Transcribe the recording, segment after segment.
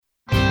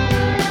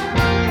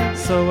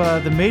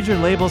The major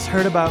labels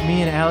heard about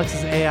me and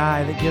Alex's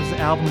AI that gives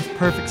albums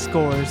perfect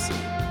scores.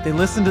 They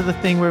listened to the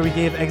thing where we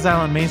gave Exile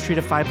on Main Street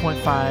a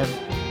 5.5,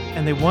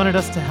 and they wanted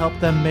us to help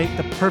them make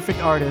the perfect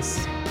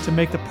artists, to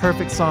make the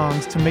perfect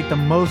songs, to make the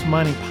most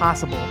money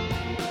possible.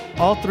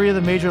 All three of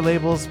the major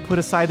labels put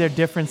aside their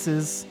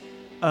differences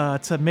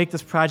to make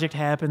this project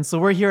happen. So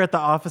we're here at the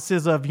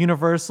offices of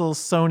Universal,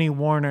 Sony,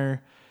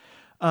 Warner,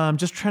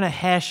 just trying to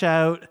hash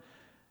out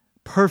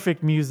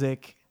perfect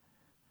music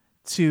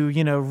to,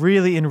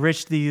 really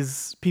enrich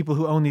these people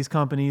who own these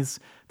companies.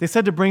 They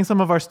said to bring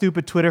some of our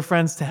stupid Twitter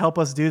friends to help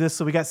us do this.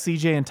 So we got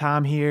CJ and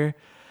Tom here.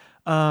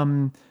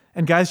 And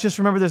guys, just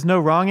remember there's no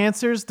wrong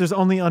answers. There's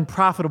only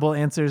unprofitable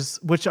answers,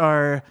 which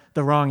are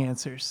the wrong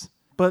answers.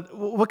 But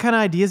what kind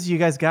of ideas do you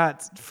guys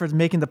got for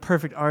making the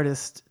perfect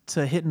artist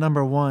to hit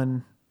number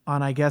one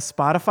on, I guess,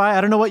 Spotify?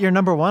 I don't know what you're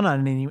number one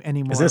on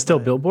anymore. Is that still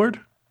Billboard?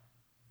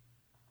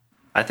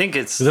 I think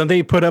it's... Don't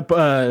they put up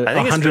I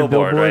think 100 it's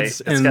Billboard,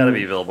 billboards right? It's got to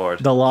be Billboard.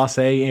 The Los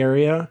A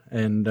area,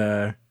 and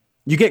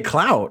you get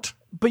clout.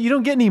 But you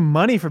don't get any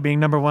money for being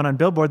number one on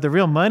Billboard. The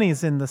real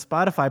money's in the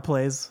Spotify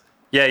plays.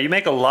 Yeah, you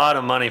make a lot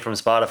of money from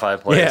Spotify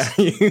plays.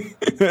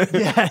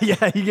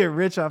 Yeah, you get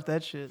rich off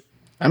that shit.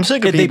 I'm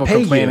sick of people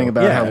complaining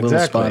about how little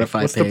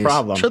Spotify What's pays. the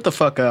problem? Shut the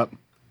fuck up.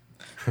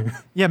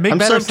 Yeah, make I'm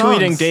better songs.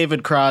 subtweeting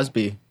David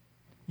Crosby.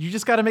 You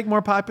just got to make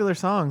more popular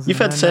songs. You've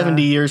had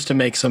 70 years to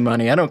make some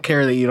money. I don't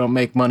care that you don't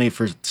make money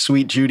for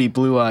Sweet Judy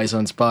Blue Eyes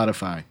on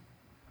Spotify.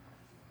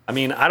 I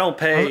mean, I don't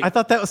pay... I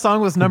thought that song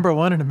was number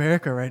one in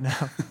America right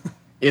now.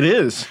 It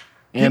is.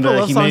 And people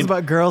love he songs made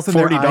about girls and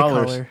their eye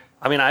color.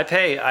 I mean, I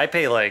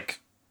pay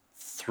like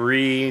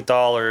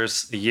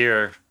 $3 a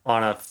year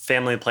on a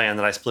family plan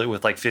that I split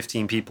with like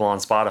 15 people on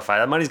Spotify.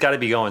 That money's got to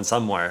be going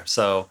somewhere.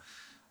 So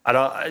I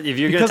don't. If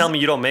you're going to tell me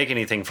you don't make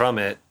anything from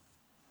it,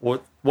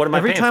 what am I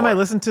paying for? Every time I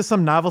listen to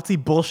some novelty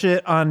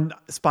bullshit on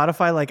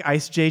Spotify, like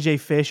Ice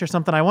JJ Fish or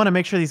something, I want to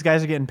make sure these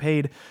guys are getting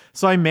paid.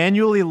 So I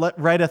manually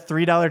write a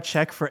 $3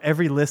 check for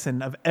every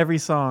listen of every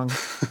song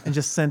and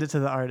just send it to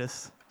the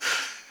artist.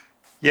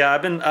 Yeah,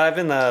 I've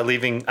been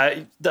leaving.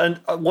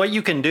 What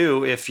you can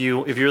do if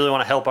you really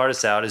want to help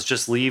artists out is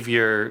just make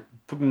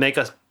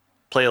a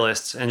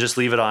playlist and just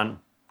leave it on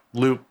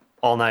loop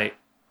all night.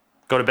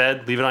 Go to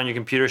bed, leave it on your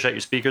computer, shut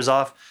your speakers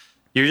off.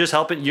 You're just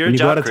helping. You're a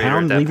job creator at that point. When you go out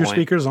of town, leave your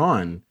speakers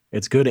on.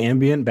 It's good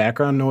ambient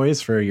background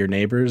noise for your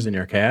neighbors and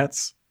your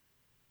cats.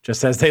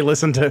 Just as they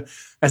listen to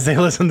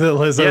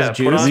Lizzo's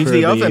Juice leave for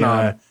the oven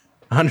on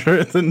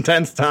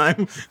 110th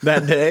time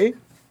that day,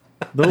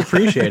 they'll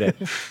appreciate it.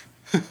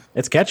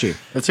 It's catchy.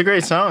 It's a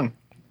great song.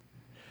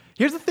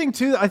 Here's the thing,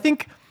 too. I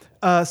think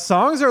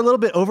songs are a little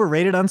bit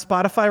overrated on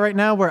Spotify right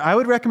now, where I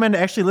would recommend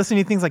actually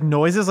listening to things like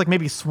noises, like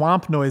maybe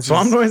swamp noises.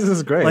 Swamp noises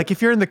is great. Like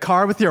if you're in the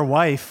car with your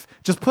wife,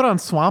 just put on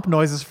swamp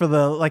noises for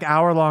the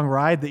hour-long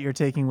ride that you're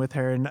taking with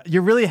her. And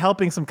you're really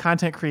helping some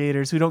content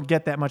creators who don't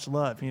get that much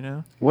love,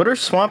 What are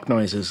swamp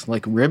noises?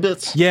 Like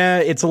ribbits? Yeah,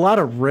 it's a lot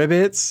of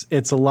ribbits.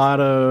 It's a lot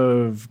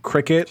of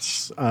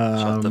crickets.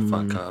 Shut the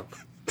fuck up.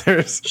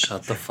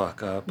 Shut the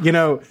fuck up.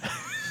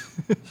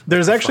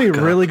 There's actually a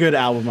really good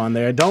album on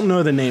there. I don't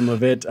know the name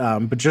of it,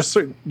 but just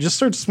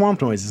search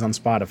Swamp Noises on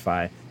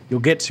Spotify. You'll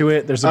get to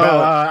it. There's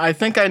I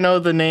think I know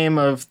the name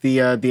of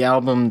the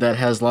album that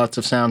has lots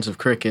of sounds of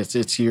crickets.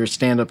 It's your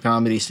stand-up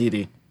comedy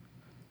CD.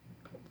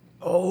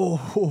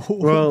 Oh.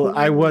 Well,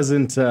 I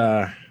wasn't...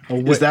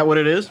 is that what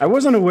it is? I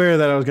wasn't aware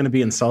that I was going to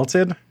be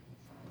insulted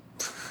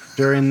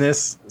during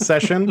this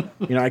session.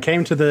 I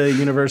came to the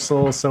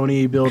Universal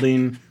Sony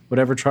building,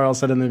 whatever Charles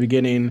said in the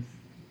beginning,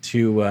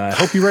 to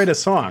help you write a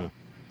song,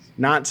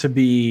 not to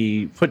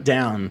be put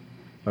down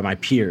by my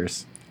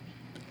peers.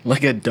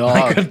 Like a dog.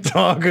 Like a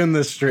dog in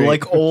the street.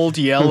 Like Old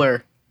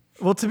Yeller.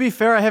 Well, to be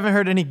fair, I haven't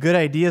heard any good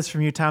ideas from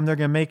you, Tom. They're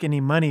going to make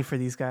any money for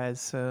these guys,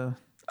 so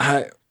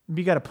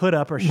you got to put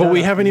up or shut up. But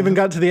we haven't even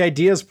got to the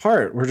ideas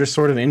part. We're just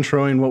sort of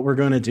introing what we're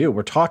going to do.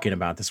 We're talking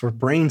about this. We're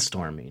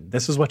brainstorming.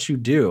 This is what you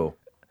do.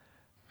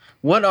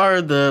 What are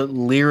the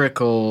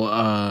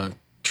lyrical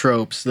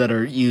tropes that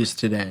are used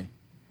today?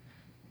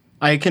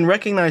 I can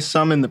recognize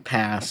some in the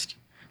past.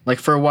 Like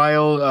for a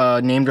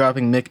while,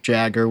 name-dropping Mick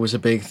Jagger was a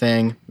big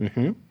thing.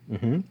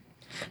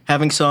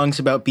 Having songs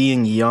about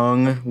being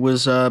young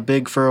was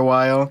big for a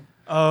while.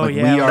 Oh, like,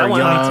 yeah. We are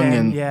young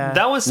and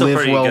that was still live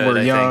pretty well, good,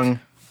 we're young.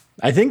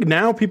 I think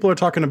now people are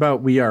talking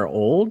about we are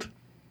old.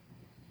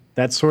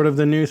 That's sort of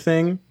the new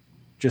thing.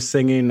 Just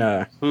singing.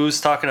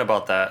 Who's talking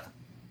about that?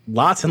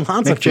 Lots and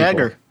lots Mick of people.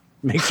 Jagger.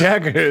 Mick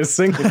Jagger is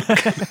singing.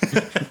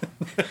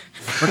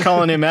 We're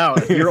calling him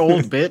out. You're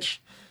old, bitch.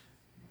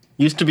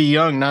 Used to be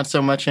young, not so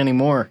much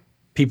anymore.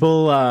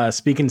 People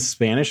speaking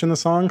Spanish in the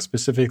song,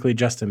 specifically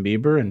Justin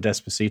Bieber and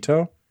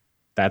Despacito.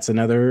 That's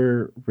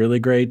another really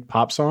great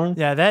pop song.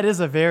 Yeah, that is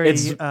a very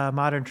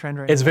modern trend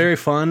right now. It's very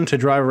fun to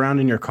drive around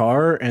in your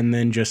car and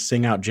then just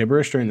sing out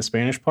gibberish during the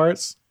Spanish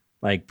parts,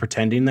 like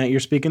pretending that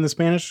you're speaking the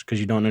Spanish because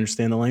you don't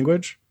understand the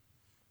language.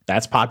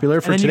 That's popular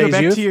for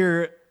today's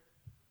youth.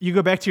 You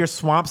go back to your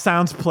Swamp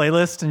Sounds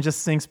playlist and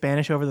just sing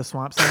Spanish over the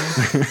Swamp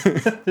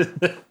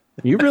Sounds.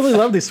 You really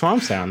love these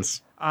Swamp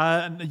Sounds.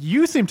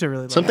 You seem to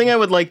really like Something it. I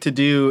would like to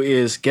do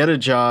is get a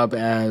job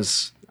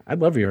as I'd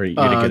love you to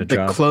get a the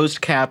job.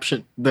 closed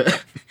caption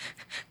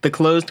the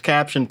closed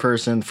caption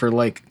person for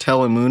like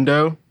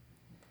Telemundo,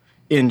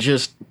 and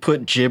just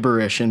put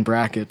gibberish in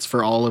brackets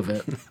for all of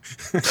it.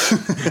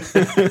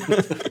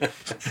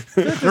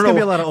 There's gonna be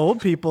a lot of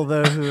old people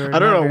though who are. I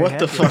don't not know very what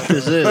the happy. fuck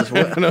this is.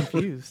 What? I'm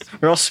confused.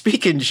 They're all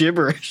speaking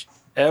gibberish.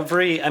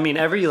 Every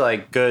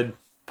like good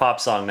pop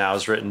song now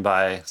is written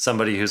by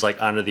somebody who's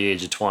like under the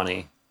age of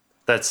 20.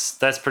 That's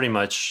pretty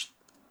much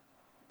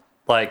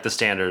like the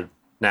standard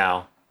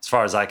now, as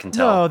far as I can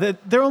tell. No,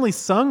 they're only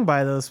sung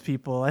by those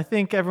people. I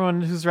think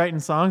everyone who's writing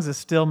songs is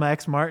still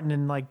Max Martin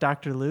and like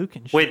Dr. Luke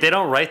and shit. Wait, they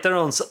don't write their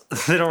own.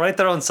 They don't write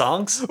their own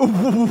songs. Wait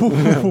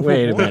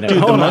a minute. Dude,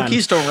 Hold the on.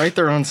 monkeys don't write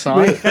their own song.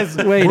 Wait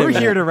a We're minute.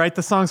 here to write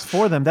the songs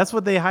for them. That's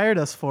what they hired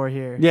us for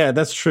here. Yeah,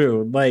 that's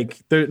true. Like,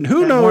 who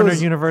At Warner,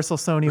 knows? Universal,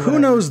 Sony. Who whatever.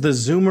 knows the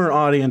Zoomer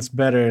audience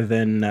better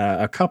than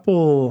a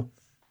couple,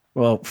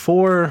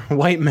 4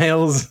 white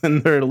males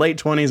in their late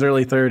 20s,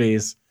 early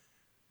 30s,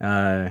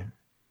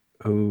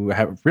 who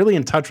have really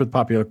in touch with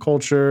popular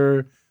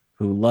culture,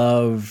 who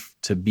love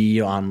to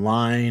be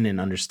online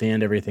and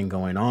understand everything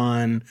going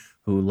on,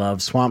 who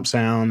love swamp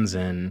sounds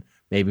and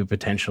maybe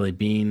potentially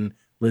bean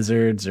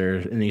lizards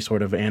or any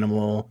sort of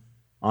animal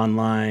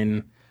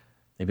online,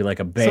 maybe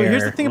like a bear. So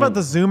here's the thing about the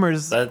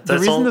Zoomers. The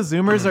that's reason all- the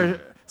Zoomers are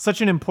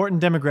such an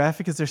important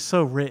demographic is they're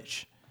so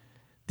rich.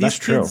 These That's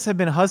true. kids have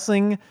been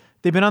hustling.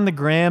 They've been on the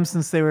gram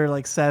since they were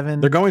like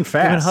 7. They're going They've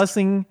been fast.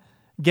 hustling.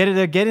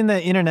 They're getting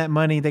the internet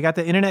money. They got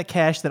the internet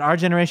cash that our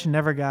generation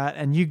never got,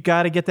 and you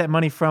got to get that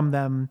money from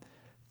them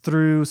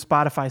through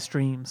Spotify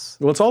streams.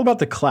 Well, it's all about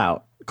the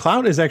clout.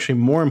 Clout is actually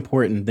more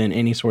important than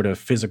any sort of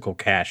physical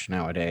cash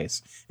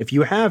nowadays. If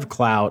you have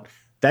clout,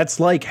 that's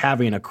like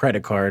having a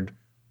credit card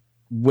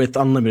with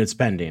unlimited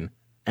spending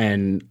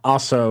and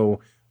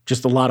also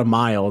just a lot of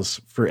miles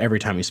for every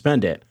time you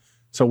spend it.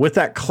 So with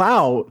that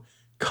clout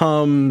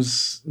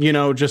comes,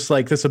 just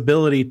like this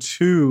ability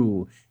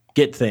to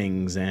get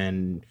things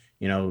and,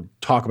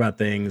 talk about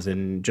things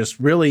and just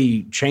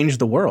really change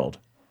the world.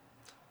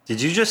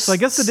 Did you just? So I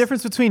guess the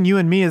difference between you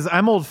and me is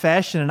I'm old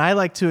fashioned and I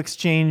like to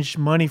exchange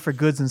money for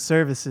goods and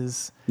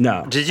services.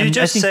 No. Did you And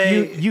just I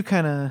think say? you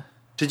kind of.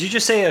 Did you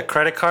just say a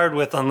credit card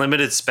with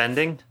unlimited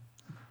spending?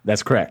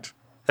 That's correct.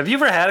 Have you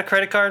ever had a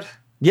credit card?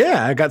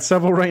 Yeah, I got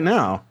several right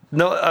now.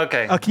 No.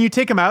 Okay. Can you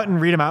take them out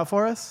and read them out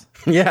for us?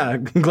 Yeah,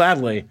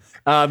 gladly.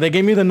 They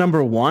gave me the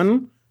number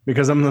 1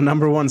 because I'm the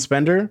number 1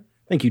 spender.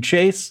 Thank you,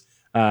 Chase.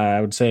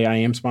 I would say I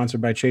am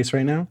sponsored by Chase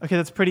right now. Okay,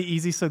 that's pretty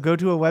easy. So go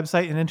to a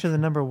website and enter the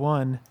number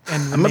 1.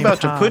 And I'm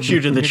about to put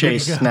you to the You're good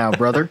chase go. now,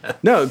 brother.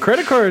 No,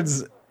 credit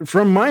cards,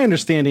 from my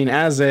understanding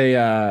as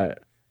a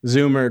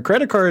Zoomer,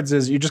 credit cards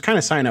is you just kind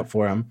of sign up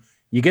for them.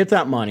 You get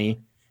that money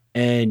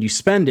and you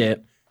spend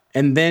it,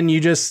 and then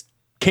you just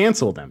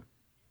cancel them.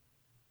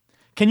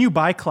 Can you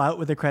buy clout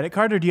with a credit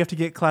card, or do you have to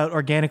get clout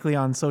organically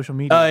on social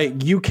media?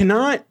 You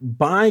cannot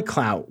buy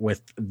clout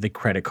with the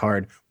credit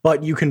card,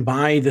 but you can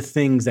buy the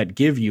things that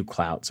give you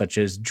clout, such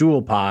as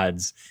Jewel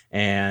Pods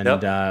and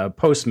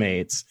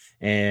Postmates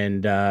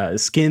and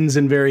skins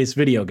in various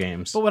video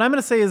games. But what I'm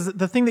going to say is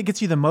the thing that gets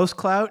you the most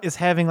clout is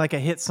having like a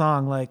hit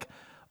song like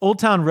Old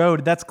Town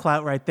Road. That's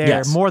clout right there,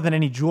 Yes. more than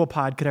any Jewel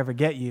Pod could ever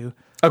get you.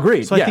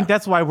 Agreed. So I think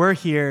that's why we're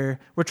here.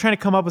 We're trying to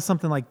come up with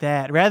something like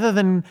that. Rather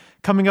than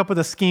coming up with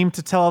a scheme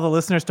to tell all the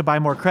listeners to buy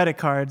more credit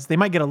cards, they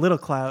might get a little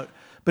clout.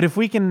 But if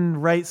we can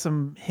write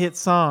some hit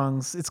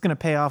songs, it's going to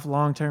pay off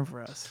long term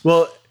for us.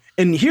 Well,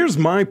 and here's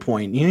my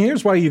point.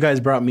 Here's why you guys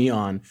brought me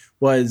on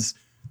was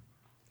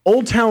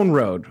Old Town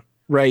Road,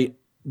 right?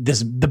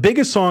 The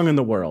biggest song in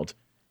the world.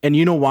 And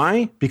you know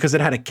why? Because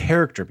it had a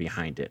character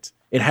behind it.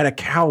 It had a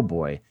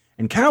cowboy.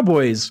 And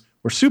cowboys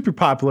were super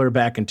popular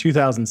back in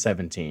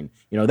 2017.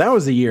 That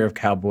was the year of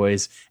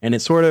cowboys. And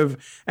it's sort of,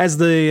 as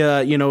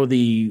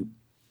the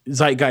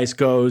zeitgeist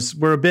goes,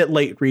 we're a bit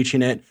late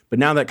reaching it. But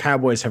now that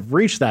cowboys have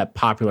reached that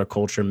popular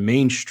culture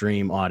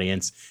mainstream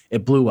audience,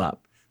 it blew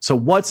up. So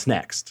what's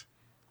next?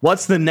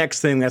 What's the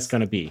next thing that's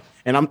going to be?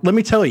 And let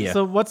me tell you.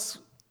 So what's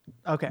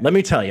okay? Let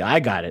me tell you. I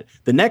got it.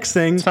 The next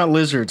thing. It's not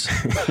lizards.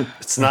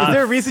 It's not. Is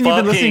there a reason you've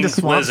been listening to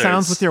fucking Swamp lizards.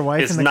 Sounds with your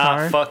wife it's in the not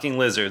car? fucking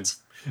lizards.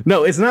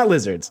 No, it's not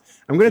lizards.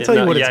 I'm going to tell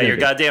you what it's yeah, going to you're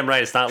be. goddamn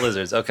right. It's not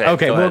lizards. Okay.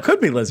 Okay, go well, ahead. it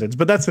could be lizards,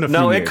 but that's in a few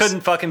No, years. it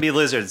couldn't fucking be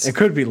lizards. It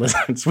could be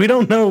lizards. We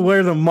don't know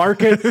where the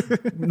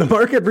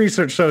market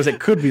research shows it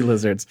could be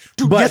lizards.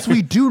 Dude, but yes,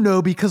 we do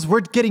know because we're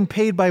getting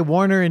paid by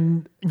Warner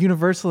and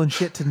Universal and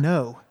shit to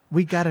know.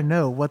 We got to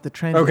know what the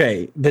trend is.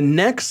 okay, the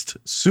next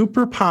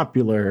super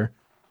popular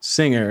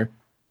singer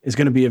is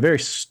going to be a very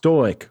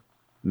stoic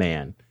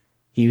man.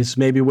 He's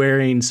maybe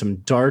wearing some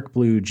dark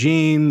blue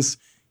jeans.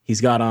 He's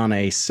got on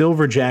a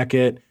silver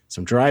jacket,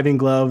 some driving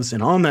gloves,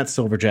 and on that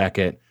silver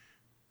jacket,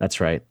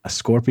 that's right, a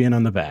scorpion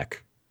on the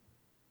back.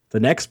 The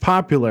next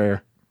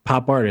popular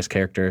pop artist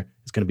character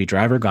is going to be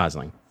Driver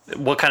Gosling.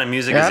 What kind of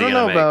music Yeah, is I he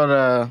don't gonna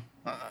know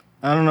make?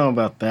 I don't know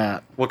about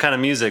that. What kind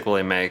of music will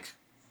he make?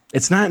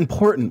 It's not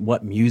important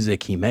what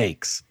music he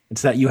makes.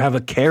 It's that you have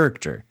a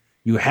character.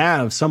 You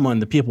have someone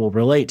that people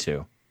relate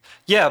to.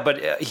 Yeah,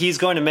 but he's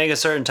going to make a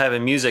certain type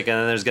of music, and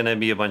then there's going to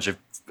be a bunch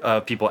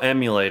of people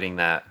emulating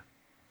that,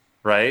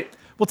 right?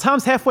 Well,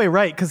 Tom's halfway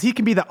right because he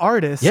can be the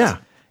artist. Yeah.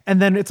 And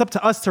then it's up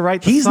to us to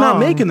write the He's song not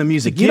making the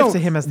music. to You give don't, to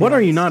him as the what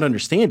are you artist. not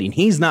understanding?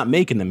 He's not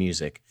making the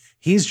music.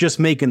 He's just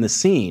making the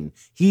scene.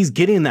 He's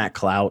getting that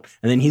clout,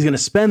 and then he's going to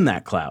spend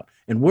that clout.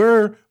 And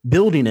we're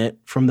building it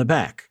from the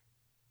back.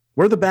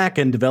 We're the back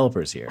end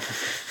developers here.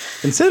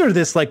 Consider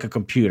this like a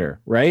computer,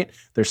 right?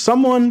 There's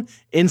someone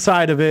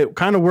inside of it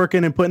kind of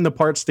working and putting the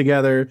parts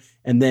together,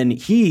 and then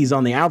he's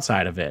on the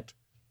outside of it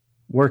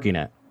working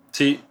it.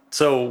 See,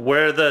 so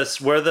we're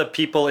the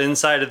people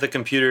inside of the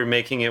computer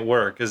making it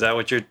work. Is that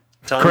what you're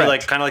telling me? Correct.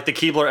 Like kind of like the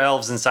Keebler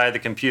elves inside the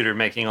computer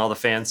making all the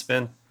fans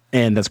spin?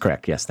 And that's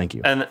correct. Yes, thank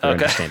you. And for okay.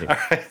 understanding. All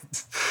right.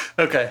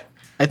 Okay.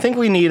 I think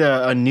we need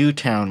a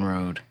Newtown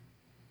road.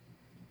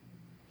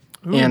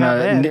 Ooh, And not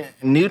bad.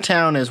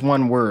 Newtown is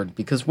one word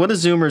because what do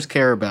Zoomers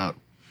care about?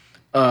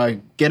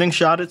 Getting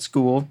shot at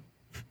school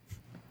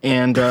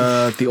and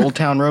the Old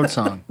Town Road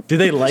song. Do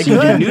they like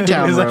So it?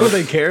 Newtown Is that Road. what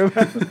they care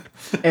about?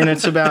 And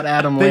it's about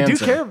Adam They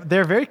Lanza. do care.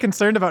 They're very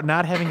concerned about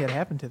not having it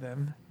happen to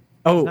them.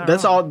 Oh,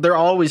 That's all. They're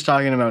always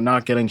talking about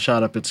not getting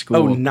shot up at school.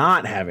 oh,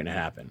 not having it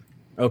happen.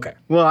 Okay.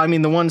 Well, I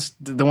mean the ones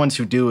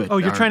who do it. Oh,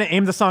 you're are- trying to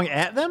aim the song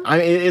at them?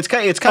 it's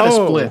kind of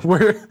split.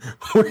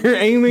 We're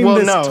aiming Well,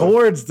 this no.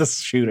 towards the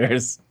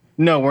shooters.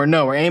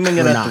 We're aiming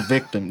it We're at not. the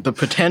victim, the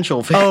potential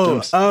Oh,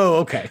 victims,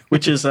 okay.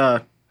 which is I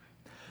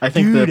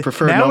think the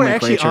preferred now we're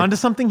nomenclature. actually onto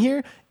something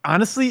here.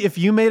 Honestly, if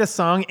you made a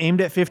song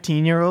aimed at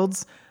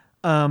 15-year-olds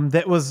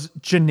that was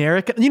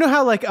generic, you know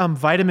how like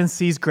Vitamin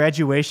C's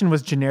Graduation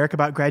was generic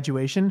about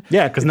graduation?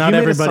 Yeah, because If not you made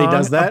a everybody song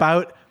does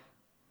that.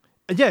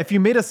 If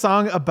you made a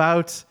song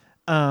about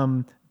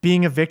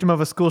being a victim of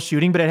a school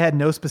shooting, but it had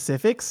no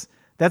specifics,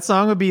 that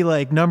song would be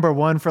like number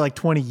one for like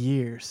 20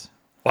 years.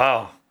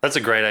 Wow. That's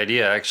a great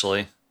idea,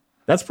 actually.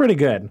 That's pretty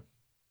good.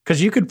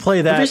 Because you could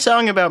play that. Every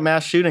song about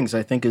mass shootings,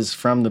 I think, is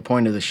from the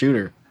point of the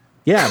shooter.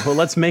 Yeah, but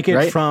let's make it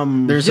Right?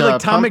 from. There's Yeah,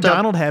 like Tom Pumped Up-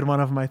 McDonald had one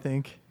of them, I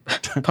think.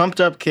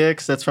 Pumped Up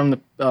Kicks, that's from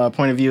the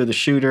point of view of the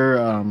shooter.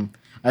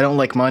 I Don't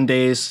Like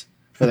Mondays,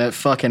 for that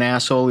fucking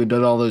asshole who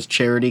did all those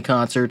charity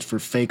concerts for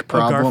fake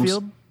problems.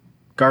 Garfield?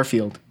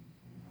 Garfield.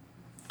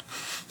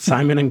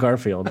 Simon and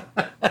Garfield.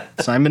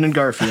 Simon and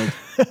Garfield.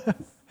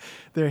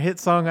 Their hit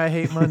song, I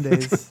Hate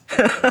Mondays.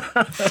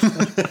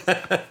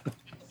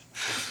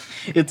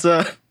 It's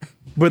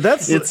But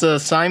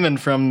that's. Simon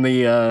from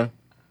the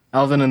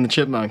Alvin and the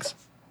Chipmunks.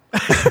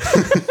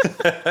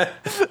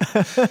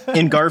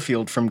 In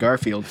Garfield from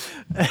Garfield.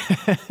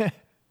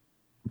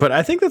 But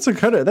I think that's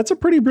a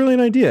pretty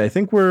brilliant idea. I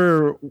think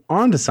we're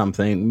onto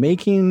something.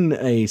 Making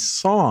a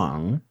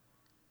song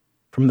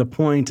from the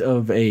point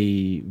of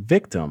a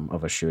victim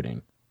of a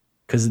shooting,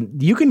 because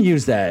you can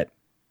use that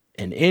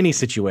in any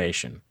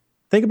situation.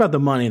 Think about the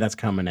money that's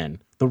coming in,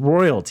 the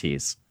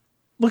royalties.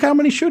 Look how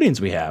many shootings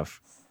we have.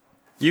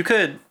 You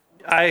could.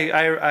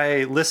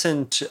 I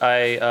listened to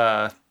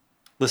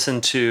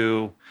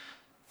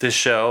this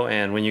show,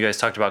 and when you guys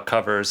talked about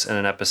covers in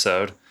an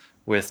episode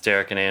with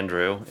Derek and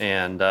Andrew,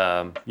 and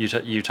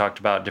you talked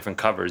about different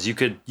covers. You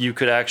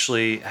could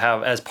actually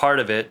have as part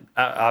of it.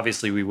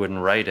 Obviously, we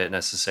wouldn't write it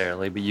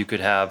necessarily, but you could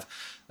have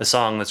a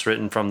song that's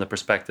written from the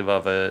perspective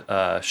of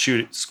a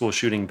school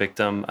shooting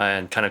victim,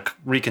 and kind of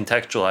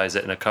recontextualize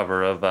it in a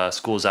cover of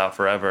 "School's Out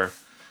Forever"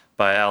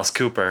 by Alice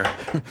Cooper.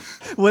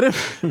 What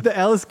if the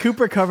Alice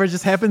Cooper cover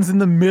just happens in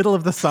the middle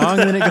of the song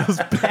and then it goes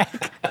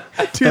back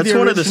to That's the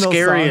one of the original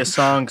scariest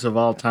song? songs of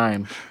all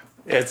time.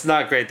 It's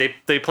not great.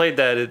 They played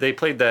that at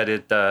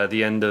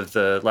the end of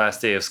the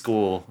last day of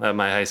school at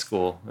my high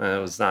school. And it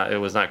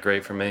was not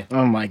great for me.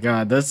 Oh my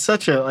god, that's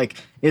such a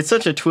it's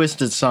such a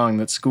twisted song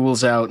that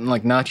school's out and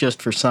like not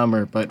just for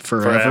summer but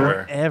forever.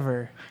 Forever.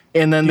 Ever.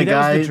 And then Dude,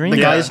 that was the dream.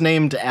 guy's Yeah.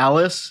 named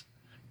Alice,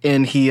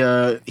 and he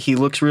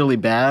looks really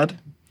bad.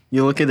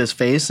 You look at his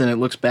face and it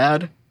looks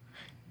bad.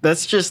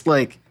 That's just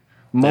like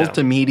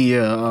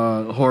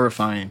multimedia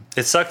horrifying.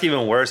 It sucked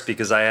even worse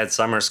because I had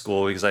summer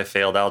school because I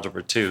failed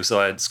algebra 2.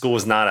 So school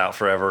was not out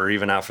forever or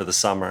even out for the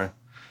summer.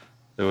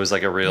 It was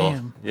like a real,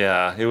 Damn.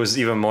 yeah, it was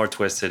even more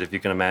twisted if you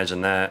can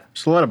imagine that.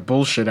 There's a lot of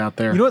bullshit out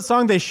there. You know what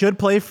song they should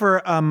play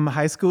for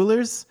high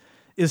schoolers?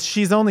 Is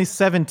She's Only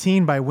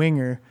 17 by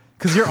Winger.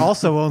 Because you're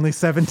also only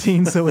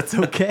 17, so it's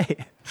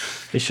okay.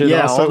 They should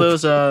yeah, also all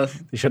those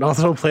they should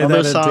also play all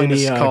that those at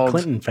songs any called-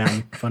 Clinton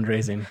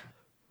fundraising.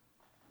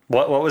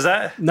 What was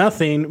that?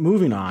 Nothing.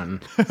 Moving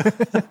on.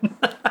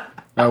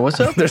 what's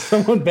up? There's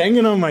someone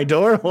banging on my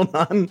door. Hold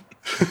on.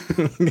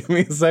 Give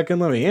me a second.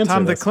 Let me answer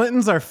Tom, the this.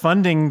 Clintons are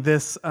funding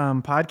this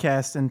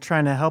podcast and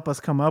trying to help us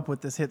come up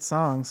with this hit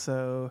song,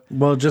 so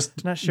Well,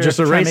 just not sure just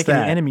if trying to erase make any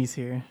that. enemies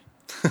here.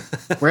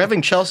 We're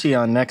having Chelsea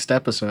on next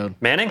episode.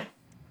 Manning?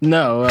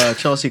 No,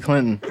 Chelsea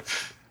Clinton.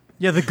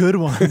 Yeah, the good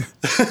one.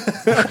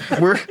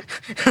 We're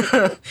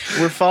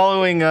we're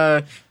following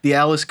the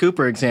Alice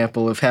Cooper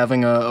example of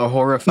having a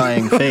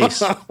horrifying face.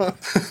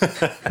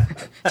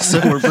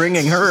 So we're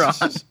bringing her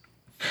on.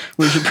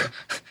 We should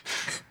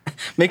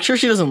Make sure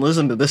she doesn't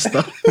listen to this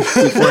stuff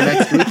before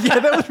next week. Yeah,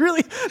 that would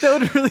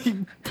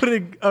really put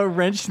a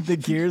wrench in the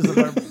gears of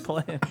our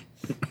plan.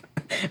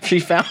 She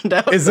found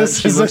out. Is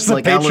this that she looks a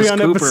like Alice Patreon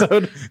Cooper.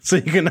 episode so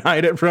you can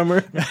hide it from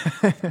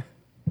her?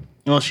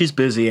 Well, she's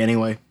busy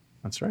anyway.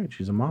 That's right.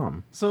 She's a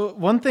mom. So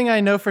one thing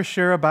I know for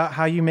sure about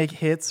how you make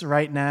hits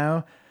right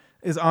now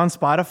is on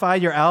Spotify,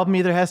 your album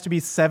either has to be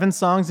 7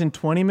 songs in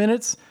 20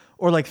 minutes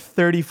or like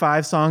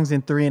 35 songs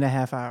in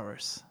 3.5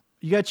 hours.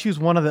 You got to choose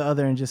one or the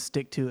other and just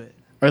stick to it.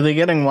 Are they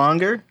getting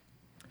longer?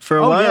 For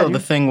a Oh, while, yeah, the you-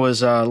 thing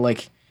was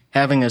like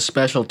having a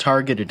special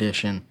Target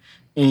edition,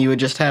 and you would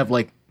just have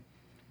like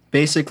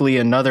basically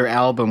another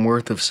album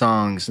worth of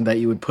songs that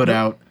you would put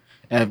out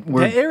That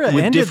era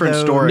with ended, different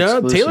though. store No,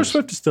 exclusives. Taylor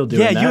Swift is still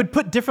doing Yeah, that. you would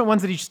put different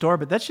ones at each store,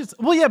 but that's just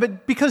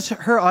but because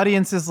her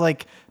audience is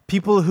like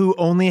people who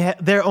only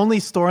their only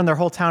store in their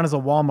whole town is a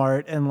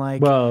Walmart, and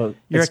like Well,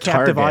 you're a it's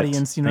captive Target.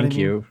 audience. You know Thank what I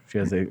mean? you. She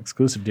has the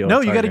exclusive deal. No,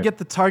 with you got to Target. get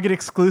the Target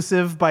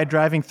exclusive by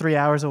driving 3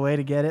 hours away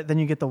to get it. Then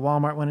you get the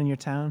Walmart one in your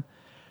town.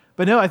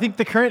 But no, I think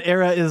the current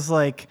era is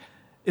like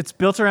it's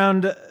built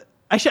around.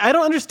 Actually, I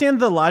don't understand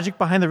the logic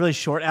behind the really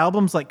short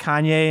albums like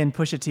Kanye and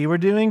Pusha T were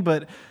doing,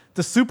 but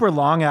the super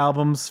long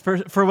albums,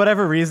 for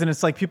whatever reason,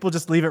 it's like people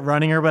just leave it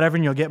running or whatever,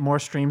 and you'll get more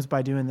streams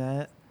by doing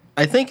that.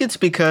 I think it's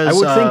because I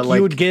would think like,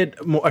 you would get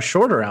a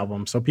shorter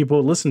album, so people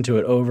would listen to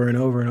it over and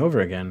over and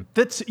over again.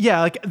 That's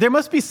like there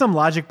must be some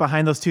logic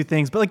behind those two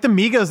things. But like the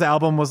Migos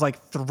album was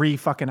like 3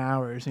 fucking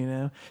hours, you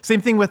know.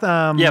 Same thing with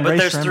Yeah, but Ray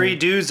there's Shremmer. 3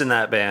 dudes in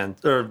that band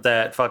or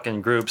that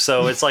fucking group,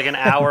 so it's like an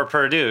hour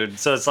per dude.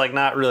 So it's like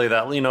not really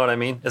that. You know what I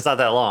mean? It's not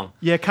that long.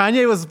 Yeah,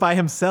 Kanye was by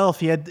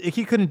himself.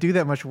 He couldn't do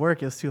that much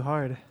work. It was too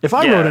hard. If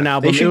I Yeah. wrote an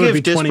album, they it should would give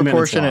be 20 minutes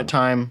disproportionate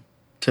long. time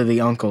to the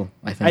uncle.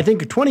 I think. I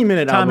think a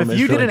 20-minute Tom, album if is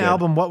you did really an good.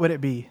 album, what would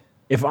it be?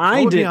 If What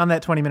I would be did, on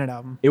that 20-minute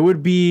album? it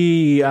would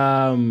be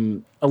a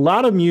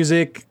lot of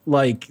music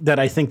like that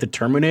I think the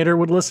Terminator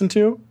would listen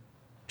to.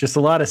 Just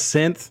a lot of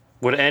synth.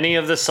 Would any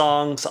of the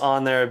songs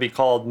on there be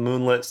called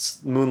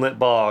Moonlit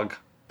Bog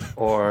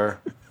or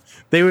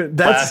They would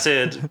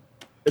Placid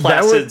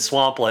that would-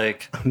 Swamp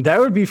Lake? that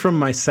would be from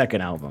my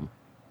second album.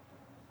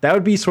 That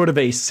would be sort of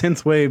a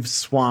synthwave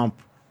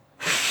swamp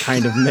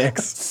kind of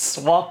mix.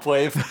 Swamp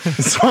Wave.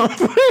 Swamp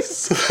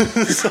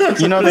wave.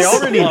 you know they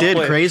already Swamp did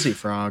Wave. Crazy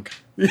Frog.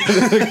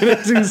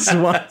 Do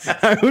swamp.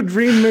 I would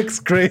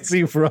remix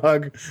Crazy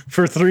Frog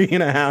for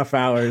 3.5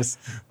 hours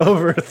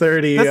over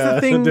 30 That's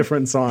the thing.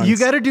 different songs. You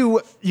got to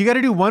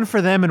do one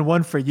for them and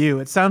one for you.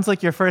 It sounds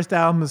like your first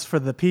album is for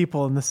the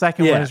people, and the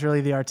second one Yeah. is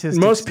really the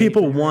artistic. Most state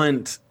people for you.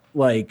 want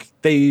like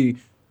they,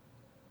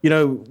 you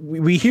know,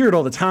 we hear it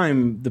all the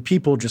time. The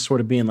people just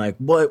sort of being like,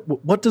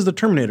 what does the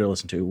Terminator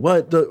listen to?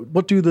 What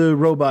do the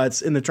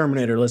robots in the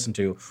Terminator listen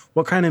to?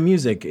 What kind of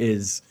music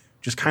is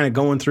just kind of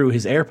going through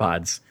his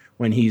AirPods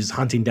when he's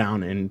hunting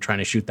down and trying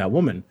to shoot that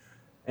woman?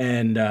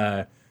 And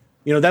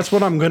you know, that's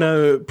what I'm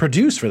gonna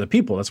produce for the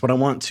people. That's what I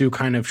want to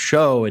kind of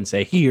show and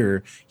say,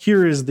 here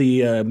is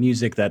the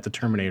music that the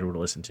Terminator would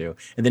listen to.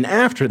 And then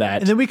after that,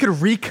 And then we could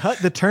recut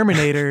the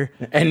Terminator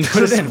and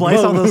put it in. splice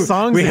all Well, those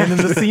songs we in have and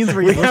the to- scenes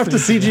where we you have to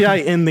listen to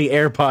CGI in the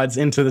AirPods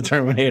into the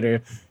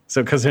Terminator.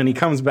 So because when he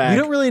comes back,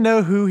 We don't really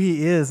know who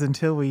he is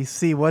until we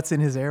see what's in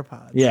his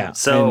AirPods. yeah.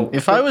 So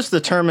If I was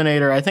the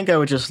Terminator, I think I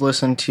would just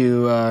listen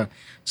to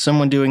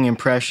someone doing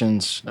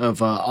impressions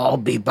of "I'll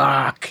be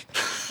back."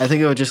 I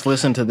think I would just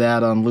listen to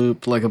that on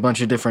loop, like a bunch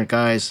of different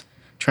guys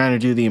trying to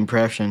do the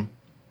impression,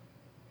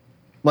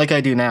 like I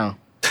do now.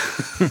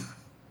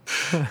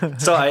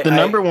 so The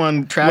number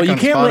one track well, you on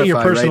can't Spotify let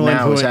your personal right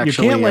now is influence.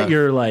 actually You can't let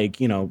your like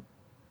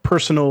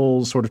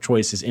personal sort of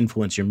choices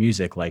influence your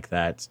music like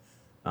that.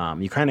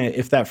 You kind of,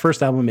 if that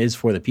first album is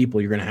for the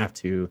people, you're going to have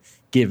to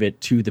give it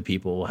to the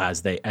people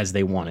as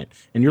they want it.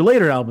 And your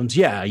later albums,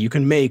 yeah, you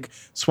can make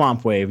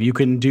Swamp Wave, you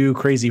can do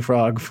Crazy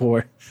Frog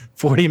for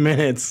 40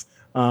 minutes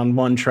on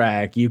one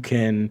track, you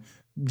can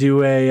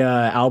do a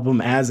album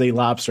as a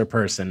lobster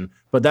person,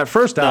 but that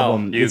first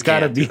album, you it's got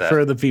to can't do be that.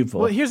 for the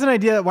people. Well, here's an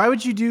idea. Why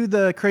would you do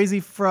the Crazy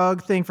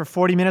Frog thing for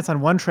 40 minutes on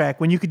one track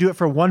when you could do it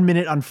for 1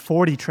 minute on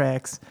 40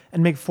 tracks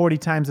and make 40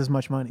 times as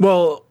much money?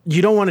 Well,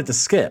 you don't want it to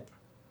skip,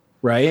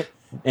 right?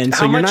 And so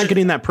How you're much- not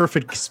getting that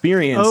perfect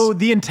experience. Oh,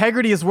 the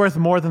integrity is worth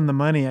more than the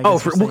money. I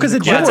guess you're because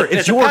saying. it's Yeah, your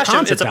it's your a passion,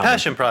 concept it's a album.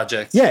 passion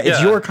project. Yeah, it's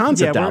your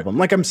concept Yeah, we're- album.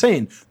 Like I'm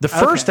saying, the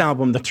first Okay.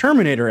 album, the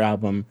Terminator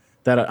album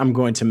that I'm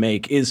going to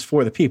make is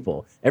for the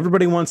people.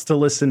 Everybody wants to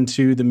listen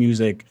to the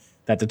music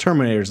that the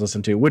Terminators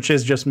listen to, which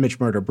is just Mitch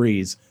Murder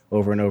Breeze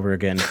over and over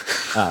again.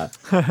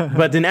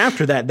 But then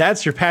after that,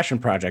 that's your passion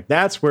project.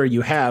 That's where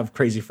you have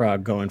Crazy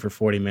Frog going for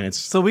 40 minutes.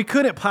 So we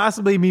couldn't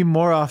possibly be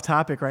more off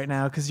topic right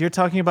now because you're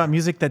talking about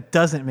music that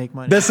doesn't make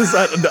money. This is,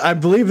 I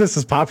believe this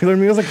is popular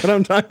music that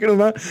I'm talking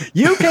about.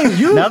 You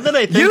Now that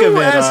I think you of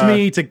it, asked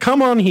me to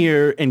come on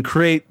here and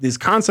create these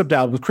concept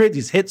albums, create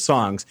these hit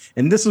songs,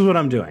 and this is what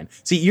I'm doing.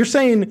 See, you're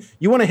saying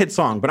you want a hit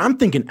song, but I'm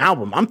thinking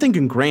album. I'm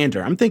thinking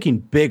grander. I'm thinking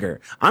bigger.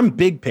 I'm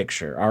big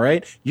picture. All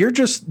right. You're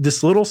just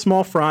this little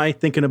small fry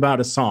thinking about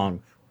a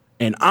song.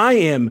 And I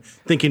am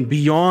thinking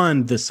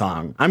beyond the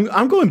song.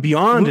 I'm going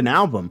beyond an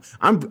album.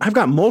 I've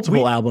got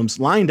multiple albums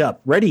lined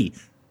up, ready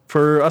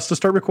for us to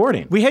start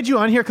recording. We had you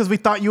on here because we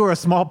thought you were a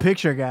small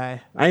picture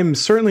guy. I am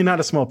certainly not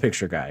a small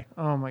picture guy.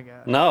 Oh my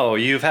god. No,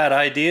 you've had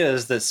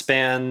ideas that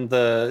span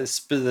the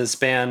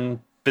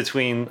span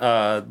between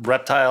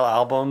reptile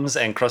albums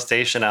and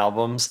crustacean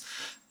albums,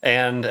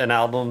 and an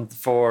album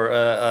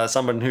for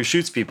someone who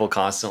shoots people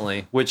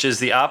constantly, which is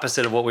the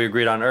opposite of what we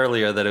agreed on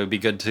earlier, that it would be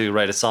good to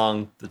write a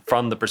song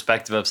from the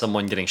perspective of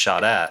someone getting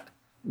shot at.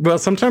 Well,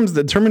 sometimes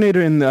the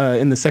Terminator in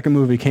the second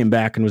movie came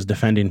back and was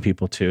defending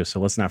people too,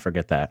 so let's not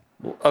forget that.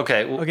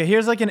 Okay. Okay,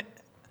 here's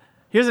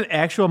an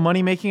actual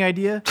money-making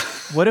idea.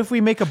 What if we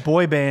make a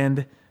boy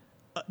band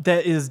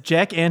that is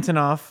Jack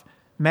Antonoff,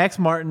 Max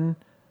Martin,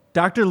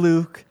 Dr.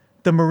 Luke,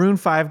 the Maroon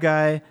 5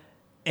 guy,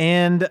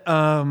 and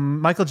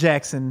Michael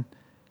Jackson,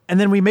 and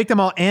then we make them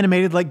all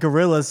animated like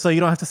gorillas, so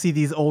you don't have to see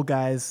these old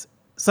guys.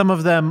 Some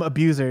of them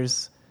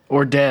abusers.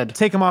 Or dead.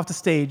 Take them off the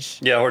stage.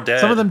 Yeah, or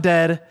dead. Some of them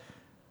dead.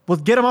 We'll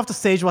get them off the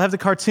stage. We'll have the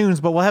cartoons,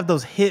 but we'll have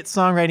those hit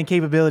songwriting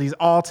capabilities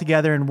all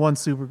together in one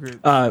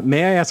supergroup.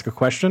 May I ask a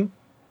question?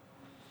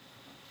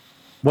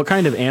 What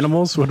kind of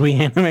animals would we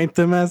animate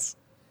them as?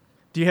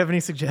 Do you have any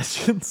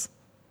suggestions?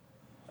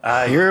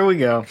 Here we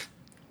go.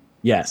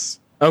 Yes.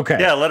 Okay.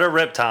 Yeah, let her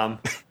rip, Tom.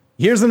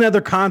 Here's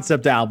another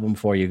concept album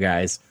for you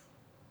guys.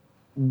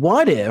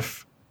 What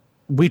if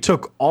we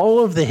took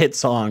all of the hit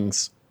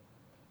songs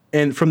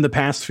and from the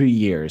past few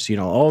years, you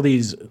know, all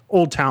these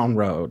Old Town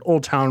Road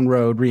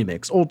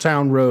remix, Old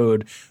Town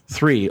Road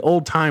 3,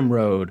 Old Time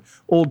Road,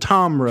 Old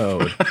Tom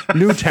Road,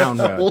 New Town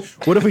Road.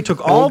 What if we took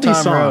all Old these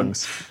Tom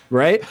songs,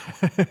 right?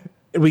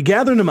 And we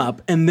gathered them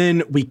up and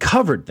then we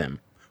covered them.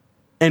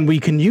 And we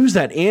can use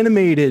that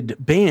animated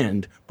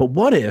band, but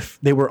what if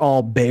they were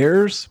all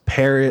bears,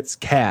 parrots,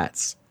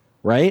 cats,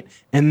 right?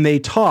 And they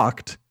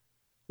talked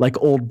like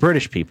old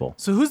British people.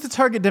 So who's the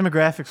target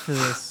demographic for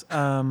this?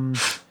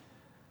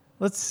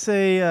 Let's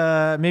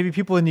say maybe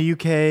people in the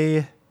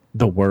UK.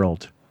 The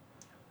world.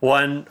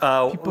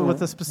 People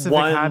with a specific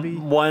hobby.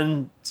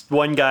 One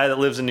guy that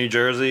lives in New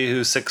Jersey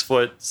who's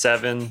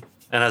 6'7" and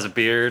has a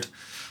beard.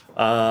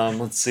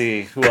 Let's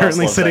see. Who Currently else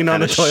loves sitting that on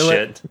kind the of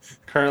toilet. shit?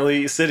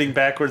 Currently sitting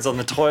backwards on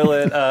the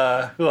toilet.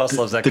 Who else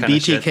loves that The kind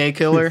of shit? BTK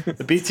killer.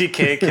 The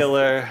BTK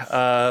killer.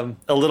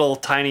 A little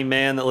tiny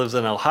man that lives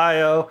in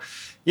Ohio.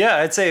 Yeah,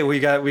 I'd say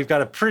we've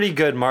got a pretty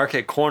good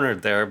market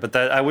cornered there, but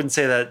that I wouldn't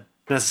say that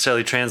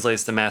necessarily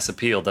translates to mass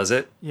appeal, does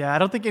it? Yeah, I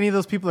don't think any of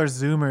those people are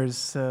Zoomers,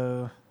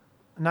 so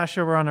I'm not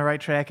sure we're on the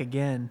right track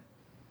again.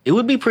 It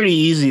would be pretty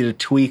easy to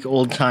tweak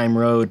Old Time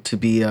Road to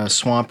be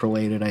swamp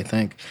related, I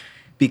think,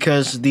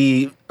 because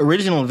the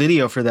original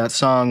video for that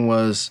song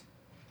was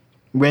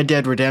Red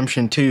Dead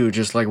Redemption 2,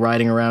 just like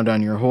riding around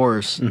on your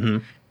horse.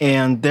 Mm-hmm.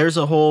 And there's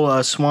a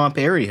whole swamp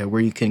area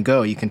where you can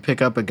go. You can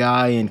pick up a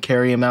guy and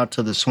carry him out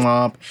to the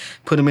swamp,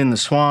 put him in the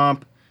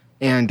swamp,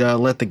 and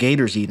let the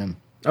gators eat him.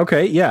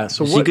 Okay, yeah.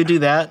 So You could do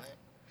that.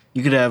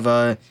 You could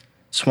have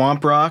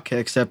swamp rock,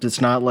 except it's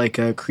not like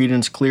a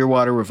Creedence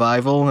Clearwater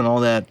Revival and all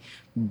that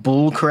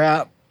bull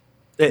crap.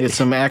 It's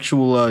some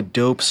actual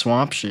dope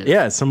swamp shit.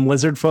 Yeah, some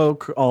lizard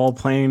folk all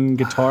playing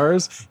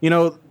guitars. You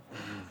know,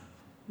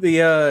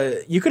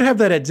 you could have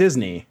that at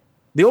Disney.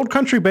 The Old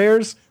Country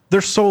Bears,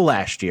 they're so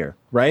last year,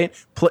 right?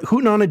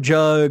 Hooting on a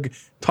jug,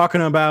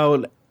 talking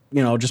about,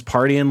 you know, just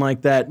partying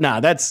like that. Nah,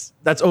 that's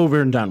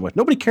over and done with.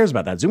 Nobody cares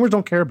about that. Zoomers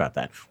don't care about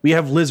that. We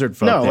have lizard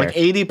folk. No, there, like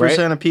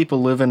 80% of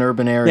people live in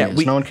urban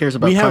areas. No one cares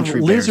about country bears. We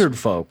have lizard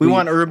folk. We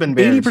want urban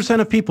bears.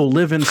 80% of people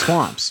live in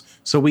swamps.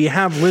 So we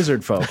have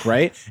lizard folk,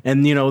 right?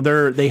 And you know,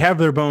 they have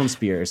their bone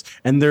spears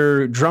and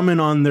they're drumming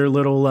on their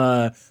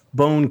little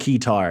bone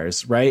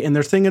guitars, right? And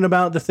they're thinking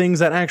about the things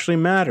that actually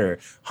matter: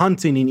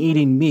 hunting and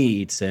eating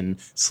meat, and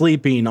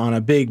sleeping on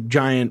a big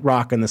giant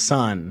rock in the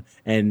sun,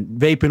 and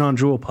vaping on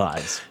Juul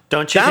pods.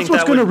 Don't you That's think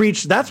what's that going to would-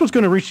 reach. That's what's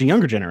going to reach the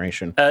younger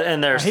generation.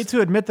 And I there's hate to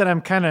admit that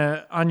I'm kind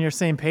of on your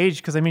same page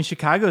because, I mean,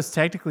 Chicago's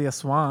technically a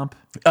swamp.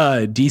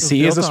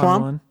 DC is a Built on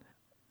swamp. one.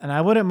 And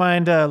I wouldn't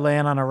mind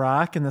laying on a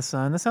rock in the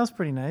sun. That sounds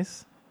pretty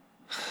nice.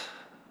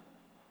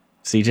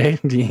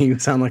 CJ, do you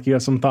sound like you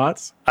have some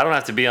thoughts? I don't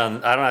have to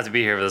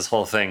be here for this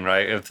whole thing,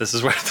 right? If this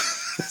is where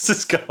this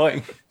is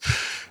going.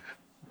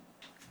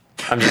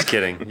 I'm just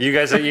kidding. You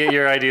guys,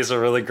 your ideas are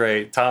really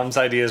great. Tom's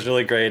idea is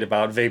really great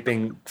about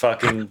vaping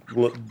fucking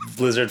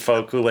lizard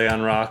folk who lay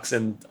on rocks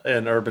in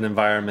urban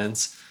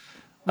environments.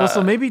 Well,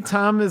 so maybe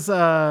Tom is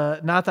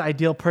not the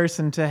ideal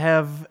person to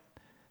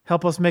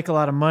help us make a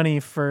lot of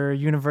money for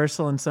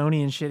Universal and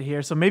Sony and shit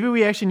here. So maybe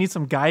we actually need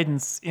some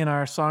guidance in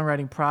our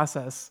songwriting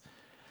process.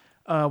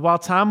 While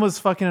Tom was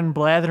fucking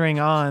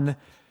blathering on,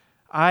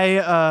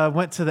 I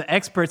went to the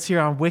experts here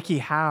on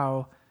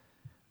WikiHow,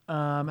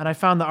 and I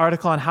found the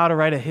article on how to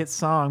write a hit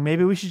song.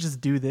 Maybe we should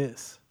just do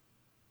this.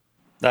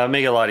 That would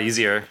make it a lot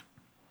easier.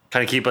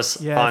 Kind of keep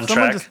us Yeah, on if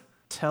someone track. just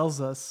tells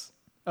us.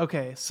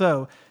 Okay,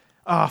 so,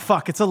 oh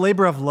fuck, it's a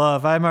labor of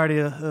love. I'm already,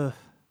 that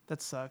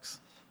sucks.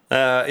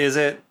 Is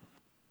it?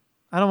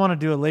 I don't want to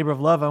do a labor of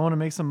love. I want to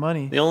make some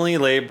money. The only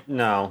labor,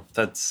 no,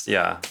 that's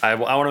yeah. I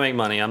want to make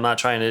money. I'm not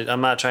trying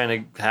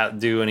to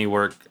do any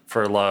work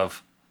for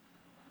love,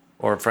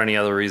 or for any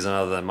other reason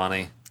other than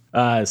money.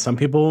 Some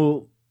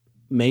people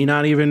may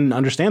not even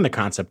understand the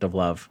concept of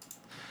love.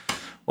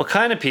 What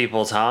kind of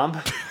people, Tom?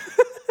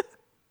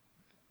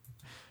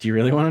 Do you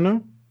really want to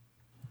know?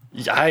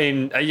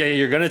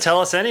 You're gonna tell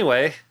us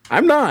anyway.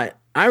 I'm not.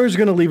 I was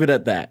going to leave it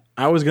at that.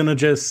 I was going to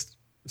just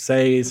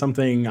say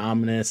something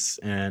ominous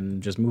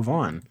and just move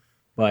on.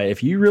 But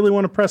if you really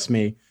want to press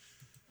me.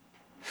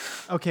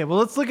 Okay, well,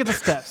 let's look at the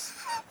steps.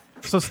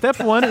 So step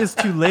 1 is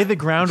to lay the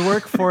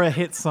groundwork for a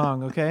hit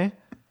song, okay?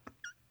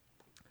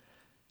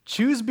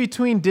 Choose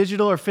between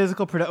digital or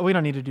physical production. We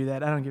don't need to do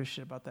that. I don't give a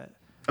shit about that.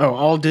 Oh,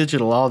 all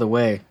digital all the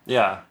way.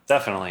 Yeah,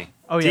 definitely.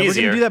 Oh, It's yeah, we're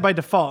easier. going to do that by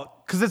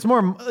default. Because it's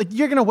more, like,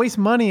 you're going to waste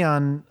money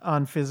on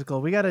physical.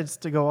 We got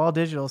to go all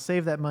digital.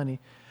 Save that money.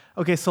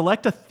 Okay,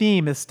 select a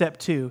theme is step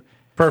 2.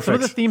 Perfect. Some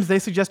of the themes they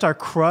suggest are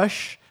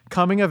crush,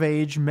 coming of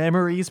age,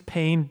 memories,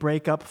 pain,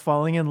 breakup,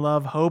 falling in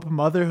love, hope,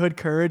 motherhood,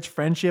 courage,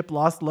 friendship,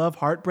 lost love,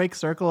 heartbreak,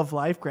 circle of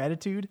life,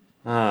 gratitude.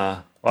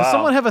 Wow. Does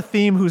someone have a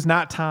theme who's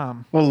not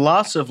Tom? Well,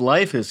 loss of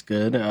life is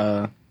good.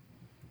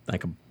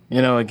 Like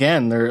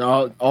Again, they're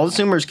all the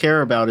Zoomers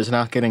care about is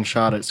not getting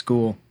shot at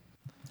school.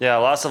 Yeah,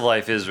 loss of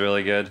life is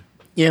really good.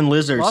 And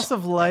lizards. Loss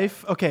of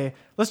life. Okay,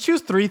 let's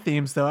choose 3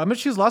 themes, though. I'm going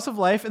to choose loss of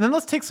life, and then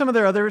let's take some of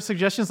their other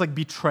suggestions, like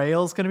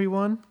betrayal is going to be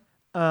one.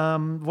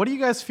 What do you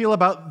guys feel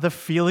about the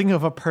feeling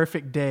of a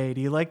perfect day? Do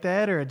you like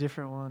that or a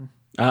different one?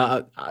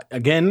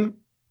 again,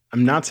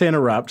 I'm not to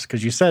interrupt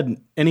because you said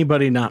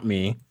anybody, not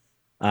me.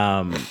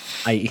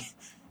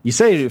 You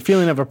say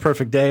feeling of a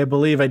perfect day. I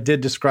believe I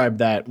did describe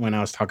that when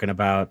I was talking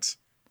about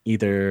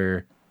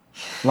either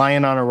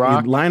Lying on a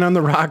rock. lying on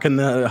the rock in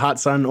the hot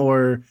sun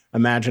or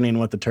imagining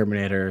what the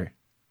Terminator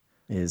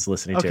is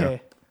listening to.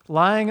 Okay,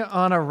 lying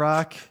on a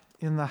rock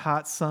in the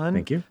hot sun.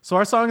 Thank you. So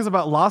our song is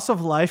about loss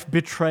of life,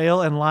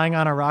 betrayal, and lying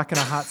on a rock in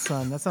a hot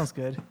sun. That sounds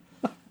good.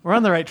 We're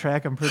on the right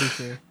track, I'm pretty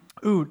sure.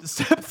 Ooh,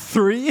 step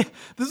 3.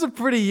 This is a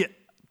pretty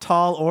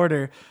tall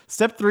order.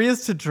 Step 3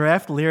 is to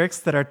draft lyrics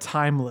that are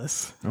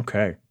timeless.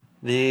 Okay.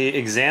 The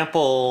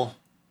example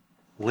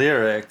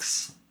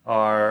lyrics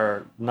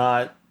are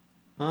not,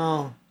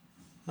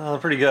 they're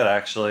pretty good,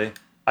 actually.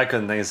 I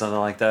couldn't think of something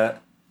like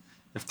that.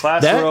 If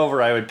class That- were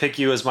over, I would pick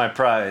you as my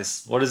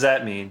prize. What does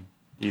that mean,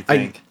 you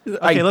think?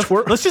 Okay,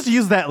 let's just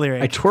use that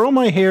lyric. I twirl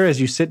my hair as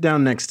you sit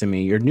down next to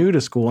me. You're new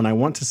to school and I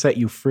want to set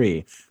you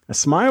free. I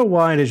smile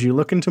wide as you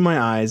look into my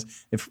eyes.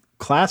 If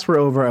class were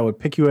over, I would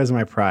pick you as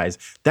my prize.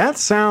 That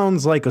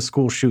sounds like a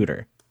school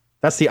shooter.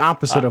 That's the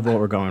opposite of what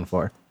we're going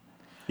for.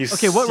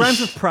 Okay, what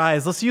rhymes with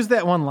prize? Let's use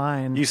that one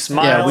line. You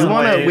smile Yeah, we and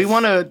wave. we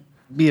want to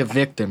be a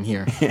victim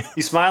here.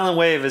 You smile and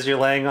wave as you're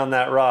laying on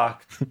that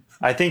rock.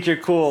 I think you're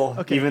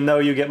cool, even though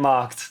you get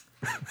mocked.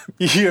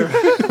 You're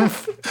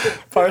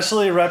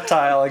partially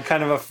reptile and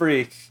kind of a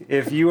freak.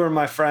 If you were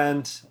my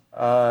friend,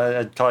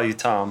 I'd call you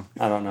Tom.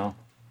 I don't know.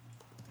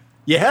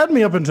 You had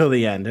me up until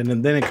the end,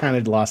 and then it kind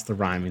of lost the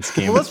rhyming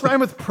scheme. Well, let's rhyme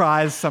with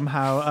prize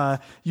somehow.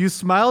 You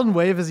smile and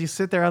wave as you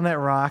sit there on that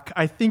rock.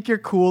 I think you're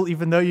cool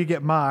even though you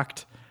get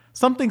mocked.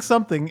 Something,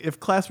 something. If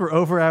class were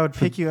over, I would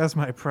pick you as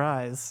my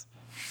prize.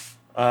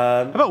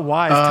 How about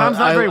wise? Tom's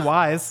not very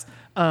wise.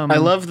 I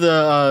love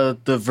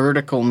the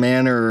vertical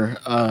manner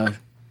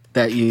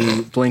that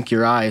you blink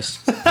your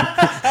eyes.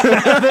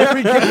 There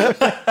we go.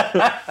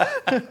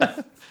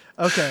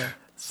 Okay,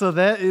 so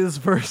that is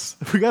verse.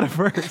 We got a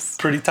verse.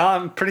 Pretty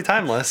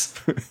timeless.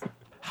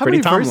 How Pretty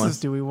many Tomless. verses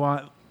do we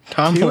want?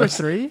 Tomless. 2 or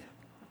 3?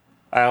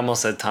 I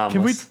almost said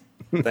Tomless.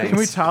 Thanks. Can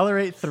we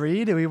tolerate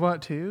 3? Do we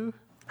want 2?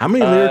 How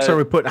many lyrics are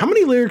we putting? How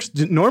many lyrics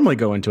normally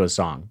go into a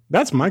song?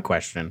 That's my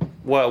question.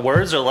 What,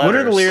 words or letters? What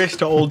are the lyrics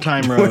to Old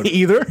Time Road?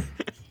 Either.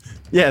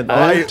 Yeah,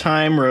 Old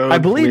Time Road. I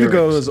believe lyrics. it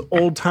goes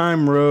Old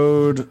Time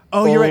Road.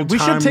 Oh, you're right. Old We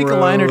should Time take a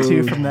line or 2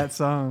 Road. from that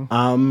song.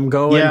 I'm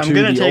going Yeah, to I'm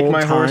gonna the take Old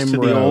my horse Time to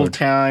the Road. Old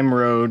Time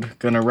Road.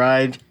 Gonna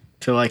ride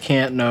till I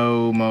can't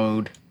no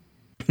mode.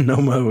 No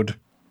mode.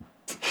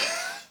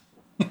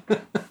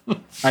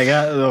 I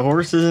got the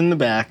horses in the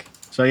back.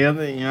 So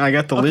I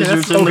got the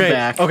lizards in the Okay.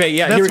 back. Okay.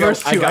 Yeah. That's Here we go.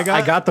 verse 2.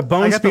 I got the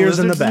bone I got spears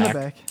in the lizards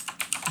back.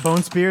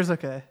 Bone spears,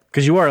 okay.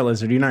 Because you are a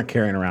lizard, you're not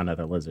carrying around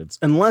other lizards,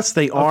 unless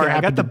they are I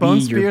happen got the to bone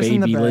be your spears in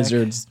the baby back.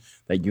 lizards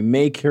that you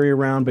may carry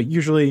around. But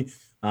usually,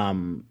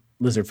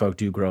 lizard folk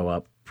do grow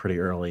up pretty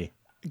early.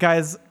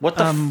 Guys, What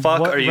the fuck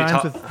what are you rhymes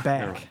talk- with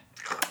back?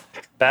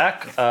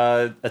 Back,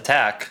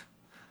 attack.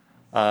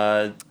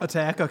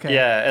 Attack, okay.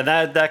 Yeah, and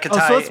that could Oh,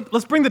 tie. so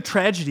let's bring the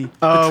tragedy.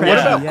 What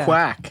tragedy, about yeah.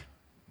 quack?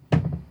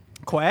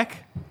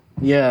 Quack?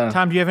 Yeah.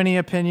 Tom, do you have any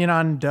opinion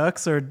on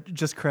ducks or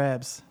just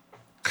crabs?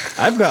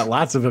 I've got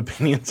lots of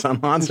opinions on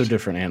lots of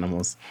different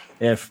animals.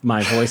 If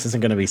my voice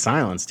isn't going to be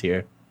silenced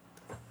here,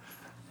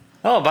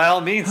 Oh, by all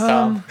means,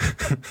 Tom.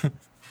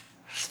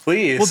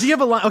 Please. Well, do you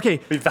have a line? Okay,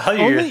 We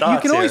value your you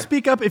thoughts can only here.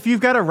 speak up if you've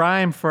got a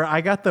rhyme for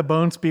I got the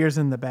bone spears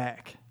in the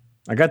back.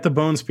 I got the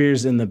bone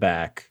spears in the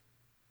back.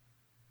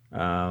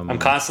 I'm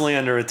constantly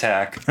under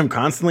attack. I'm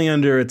constantly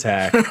under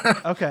attack.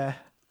 Okay.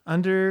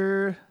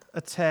 Under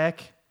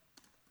attack.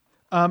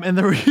 And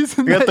the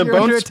reason got that the you're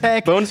under bone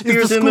attack is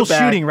spears the in school the back.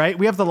 shooting, right?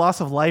 We have the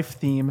loss of life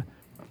theme.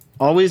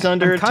 Always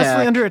under Constantly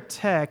attack. under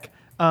attack.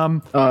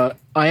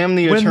 I am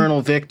the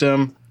eternal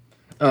victim.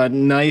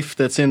 Knife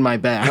that's in my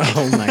back.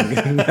 Oh my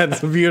god,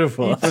 that's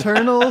beautiful.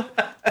 Eternal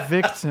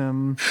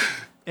victim.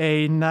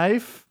 A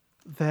knife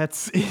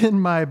that's in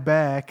my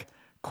back.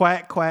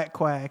 Quack, quack,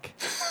 quack.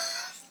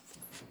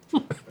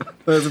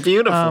 That's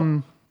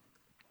beautiful.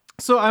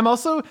 So I'm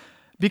also,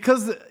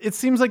 because it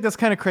seems like that's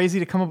kind of crazy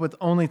to come up with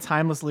only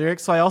timeless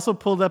lyrics, so I also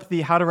pulled up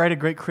the How to Write a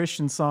Great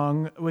Christian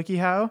Song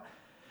WikiHow,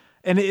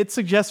 and it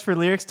suggests for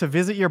lyrics to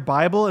visit your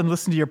Bible and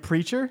listen to your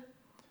preacher.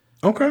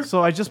 Okay.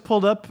 So I just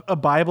pulled up a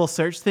Bible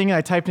search thing, and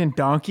I typed in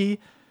donkey,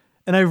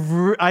 and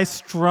I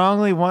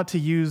strongly want to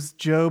use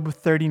Job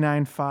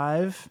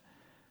 39:5.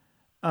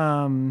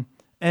 And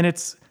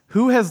it's,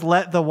 who has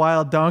let the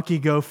wild donkey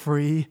go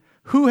free?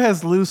 Who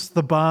has loosed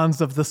the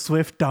bonds of the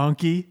swift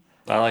donkey?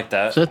 I like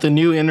that. Is that the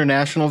new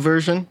international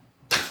version?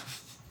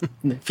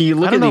 If you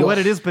look I don't at know what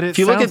it is, but if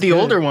you look at sounds the good.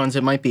 older ones,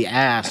 it might be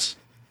ass.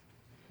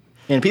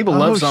 And people Oh,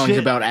 love songs shit.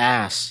 about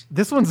ass.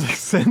 This one's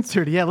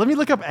censored. Yeah, let me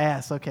look up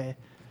ass. Okay.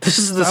 This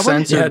is the I wanna-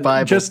 censored Yeah,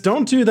 Bible. just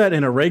don't do that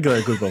in a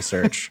regular Google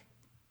search.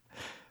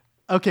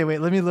 Okay, wait,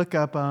 let me look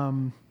up.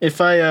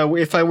 If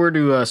I were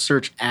to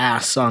search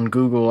ass on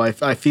Google, I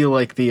feel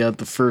like the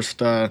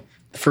first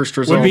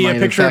result be a might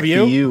in picture of fact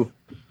you? be you.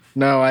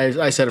 No,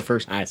 I said it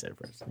first. I said it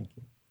first. Thank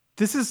you.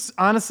 This is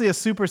honestly a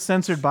super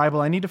censored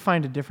Bible. I need to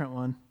find a different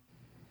one.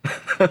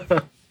 I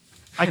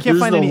can't This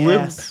find is any the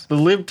ass.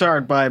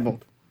 libtard Bible.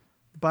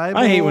 Bible.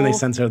 I hate when they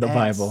censor the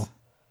ass. Bible.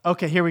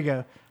 Okay, here we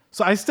go.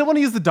 So I still want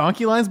to use the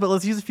donkey lines, but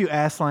let's use a few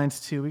ass lines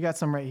too. We got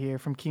some right here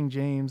from King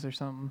James or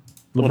something.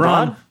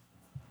 LeBron.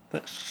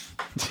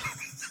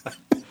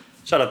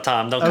 Shut up,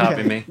 Tom. Don't Okay.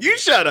 copy me. You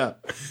shut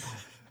up.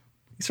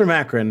 He's from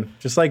Akron,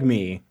 just like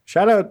me.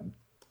 Shout out,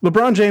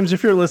 LeBron James,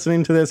 if you're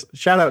listening to this,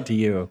 shout out to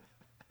you.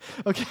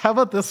 Okay, how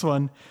about this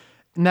one?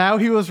 Now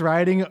he was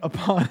riding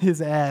upon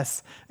his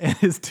ass, and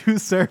his two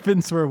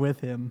servants were with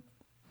him.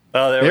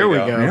 Oh, there, There we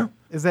we go. go. Yeah.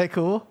 Is that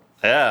cool?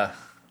 Yeah.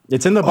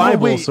 It's in the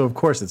Bible, wait. so of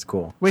course it's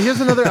cool. Wait, here's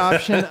another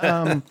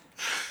option.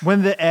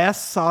 When the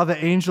ass saw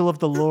the angel of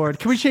the Lord.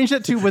 Can we change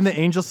that to when the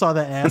angel saw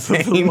the ass of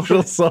The the Lord?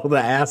 angel saw the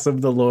ass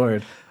of the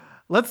Lord.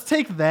 Let's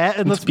take that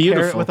and let's pair it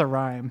beautiful. with a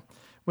rhyme.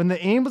 When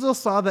the angel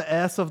saw the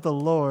ass of the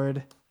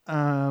Lord,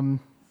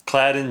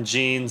 Clad in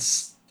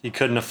jeans he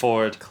couldn't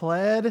afford.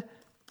 clad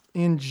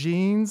in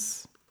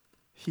jeans,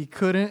 he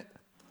couldn't.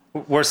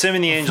 We're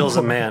assuming the angel's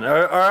a man.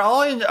 Are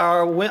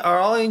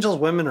all angels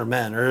women or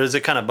men, or is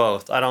it kind of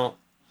both? I don't.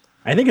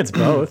 I think it's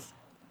both.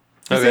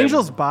 This Okay.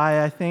 angel's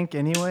bi, I think.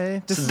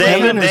 Anyway, this is They,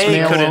 Heaven is they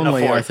male couldn't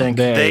only, afford. I think.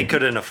 They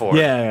couldn't afford.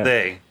 Yeah.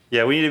 They.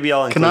 Yeah, we need to be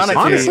all inclusive.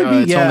 Canonically, here.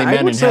 Honestly, it's yeah, only I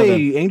men would in say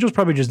heaven. angels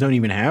probably just don't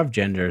even have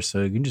gender,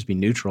 so you can just be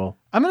neutral.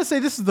 I'm gonna say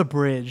this is the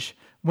bridge.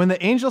 When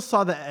the angel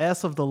saw the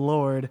ass of the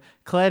Lord,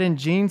 clad in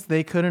jeans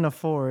they couldn't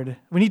afford.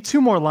 We need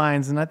two more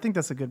lines, and I think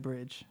that's a good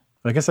bridge.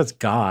 I guess that's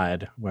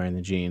God wearing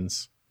the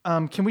jeans.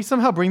 Can we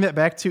somehow bring that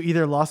back to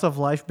either loss of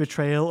life,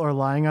 betrayal, or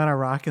lying on a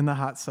rock in the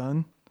hot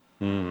sun?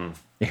 Yeah,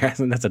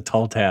 that's a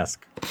tall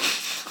task.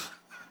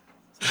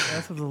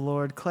 Ass of the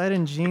Lord, clad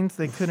in jeans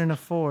they couldn't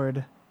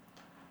afford.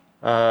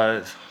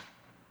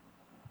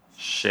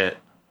 Shit.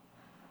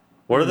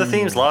 What are the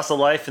themes? Loss of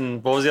life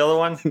and what was the other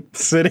one?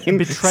 Sitting,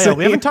 Betrayal.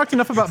 We haven't talked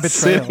enough about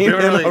betrayal. sitting in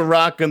Really? a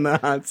rock in the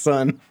hot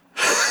sun.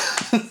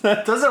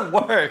 That doesn't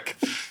work.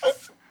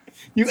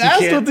 You asked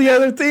can't- what the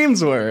other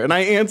themes were, and I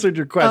answered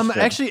your question.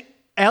 Actually,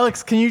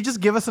 Alex, can you just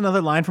give us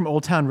another line from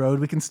Old Town Road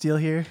we can steal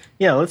here?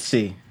 Yeah, let's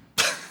see.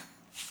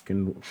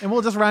 Can- And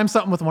we'll just rhyme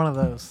something with one of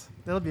those.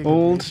 That'll be a good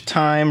Old bridge.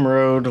 Time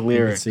Road let's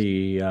lyrics.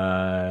 see.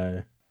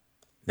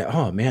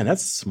 Oh man,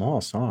 that's a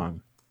small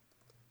song.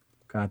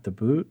 Got the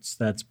boots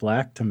that's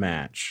black to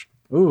match.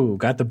 Ooh,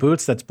 got the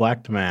boots that's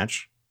black to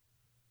match.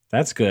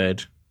 That's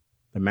good.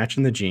 They're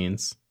matching the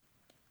jeans.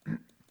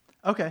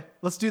 Okay,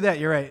 let's do that.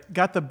 You're right.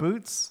 Got the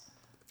boots.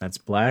 That's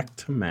black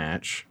to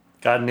match.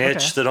 Got an itch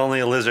Okay. that only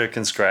a lizard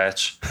can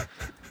scratch.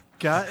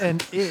 Got an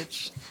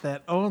itch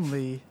that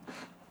only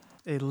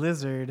a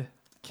lizard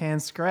can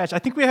scratch. I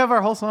think we have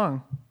our whole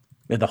song.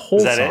 Yeah, the whole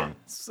Is that it?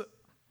 song.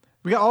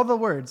 We got all the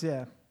words,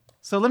 yeah.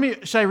 So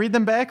should I read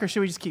them back or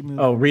should we just keep moving?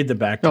 Oh, read the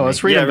back. To No, me.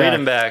 let's read Yeah, them read back.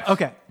 him back.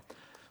 Okay.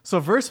 So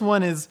verse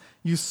 1 is,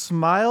 you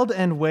smiled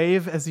and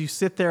wave as you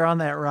sit there on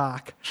that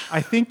rock.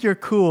 I think you're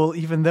cool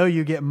even though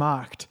you get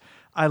mocked.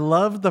 I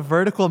love the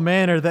vertical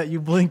manner that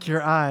you blink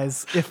your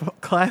eyes. If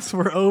class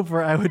were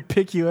over, I would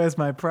pick you as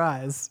my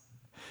prize.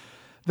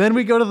 Then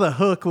we go to the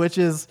hook, which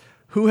is,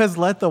 who has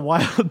let the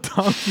wild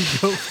donkey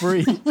go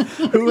free?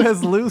 Who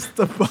has loosed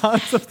the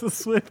bonds of the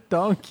swift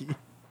donkey?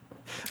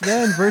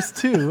 Then verse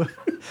 2,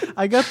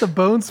 I got the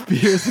bone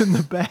spears in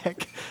the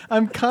back.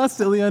 I'm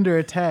constantly under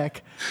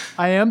attack.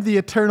 I am the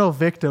eternal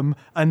victim,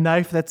 a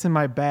knife that's in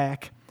my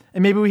back.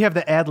 And maybe we have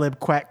the ad lib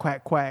quack,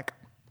 quack, quack.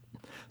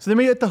 So then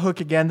we get the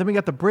hook again. Then we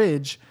got the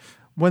bridge.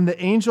 When the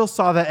angel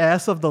saw the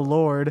ass of the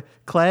Lord,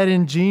 clad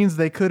in jeans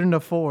they couldn't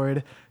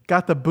afford,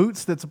 got the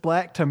boots that's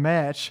black to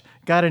match,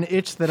 got an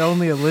itch that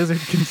only a lizard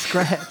can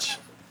scratch.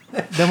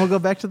 Then we'll go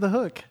back to the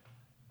hook.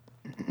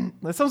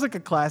 That sounds like a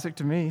classic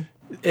to me.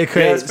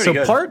 Okay, that's pretty so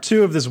good. part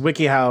 2 of this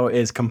WikiHow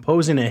is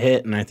composing a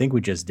hit, and I think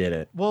we just did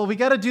it. Well, we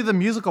got to do the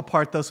musical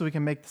part, though, so we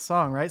can make the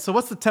song, right? So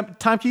what's the tempo?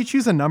 Tom, can you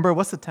choose a number?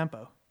 What's the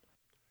tempo?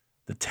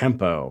 The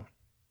tempo.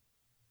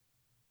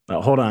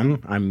 Hold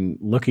on. I'm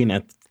looking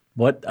at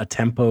what a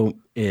tempo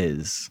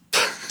is.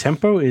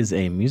 Tempo is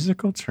a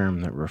musical term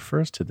that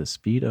refers to the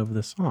speed of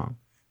the song.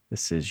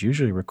 This is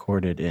usually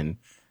recorded in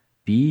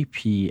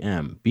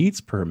BPM, beats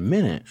per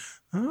minute.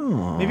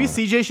 Oh. Maybe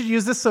CJ should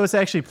use this so it's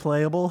actually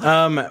playable.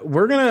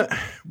 We're gonna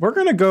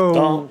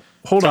go.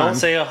 Hold on. Don't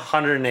say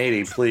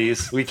 180,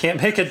 please. We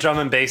can't make a drum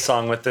and bass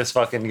song with this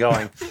fucking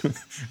going.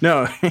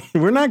 No,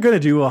 we're not gonna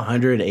do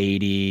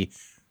 180.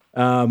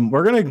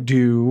 We're gonna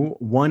do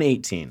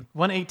 118.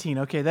 118.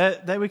 Okay,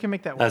 that we can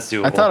make that work. That's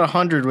doable. I thought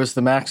 100 was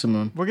the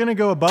maximum. We're gonna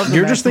go above. The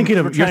You're just maximum thinking because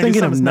of we're trying to do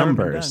something that's never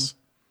been numbers. done.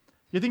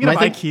 You're thinking of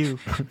I think- IQ.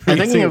 I'm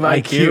thinking of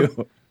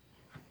IQ.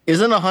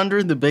 Isn't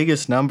 100 the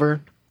biggest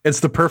number? It's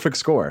the perfect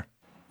score.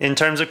 In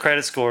terms of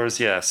credit scores,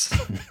 yes.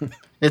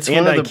 It's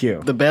And one of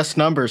IQ. the best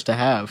numbers to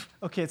have.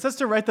 Okay, it says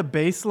to write the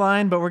bass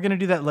line, but we're gonna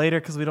do that later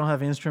because we don't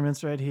have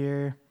instruments right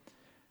here.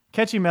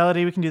 Catchy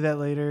melody, we can do that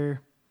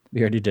later. We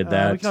already did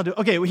that. We can all do.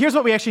 Okay, well, here's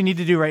what we actually need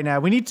to do right now.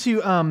 We need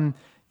to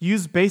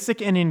use basic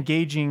and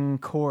engaging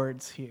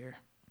chords here.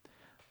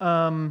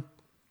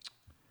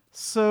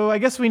 So I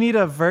guess we need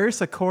a verse,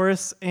 a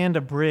chorus, and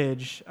a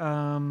bridge.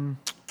 How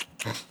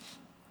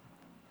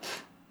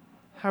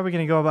are we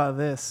gonna go about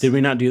this? Did we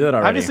not do that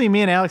already? Obviously,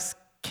 me and Alex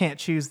can't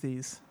choose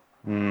these.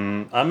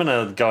 I'm going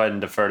to go ahead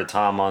and defer to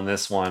Tom on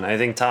this one. I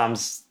think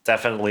Tom's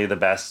definitely the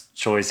best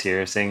choice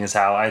here, seeing as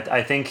how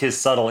I think his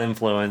subtle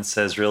influence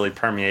has really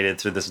permeated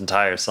through this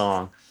entire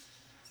song.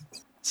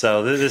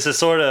 So this is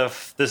sort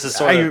of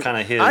kind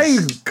of his. I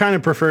kind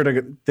of prefer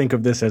to think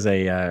of this as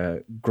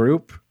a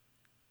group.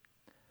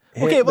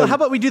 Okay, well, how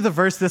about we do the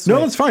verse this way?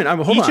 No, it's fine.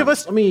 Hold Each on. of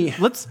us.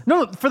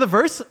 For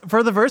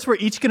the verse, we're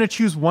each gonna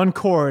choose one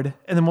chord,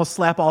 and then we'll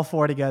slap all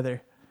four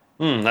together.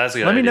 That's a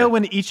good Let me idea. know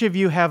when each of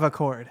you have a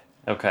chord.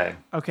 Okay.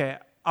 Okay,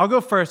 I'll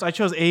go first. I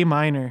chose A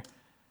minor.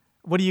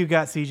 What do you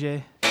got,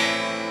 CJ?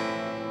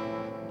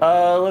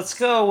 Let's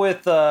go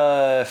with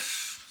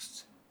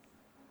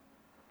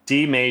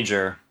D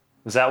major.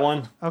 Is that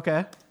one?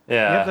 Okay.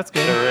 Yeah. Yep, that's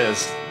good. Sure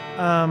is.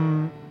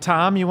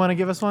 Tom, you want to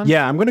give us one?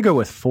 Yeah, I'm going to go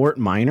with Fort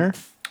Minor.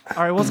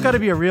 All right, well, it's got to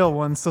be a real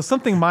one. So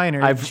something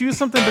minor. Choose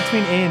something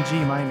between A and G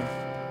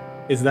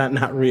minor. Is that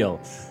not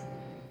real?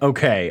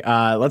 Okay,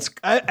 let's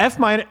F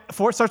minor.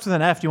 Fort starts with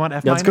an F. Do you want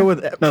F minor? go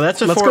with No, that's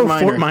a let's Fort go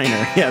minor. Fort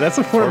Minor. Yeah, that's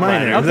a Fort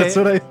Minor. Minor. That's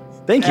Okay. what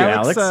I. Thank you,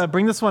 Alex.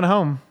 Bring this one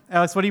home.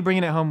 Alex, what are you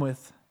bringing it home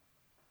with?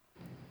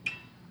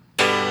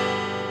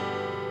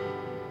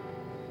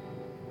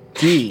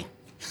 G.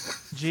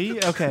 G?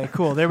 Okay,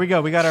 cool. There we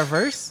go. We got our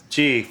verse.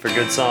 G for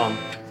good song.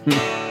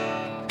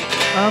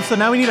 So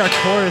now we need our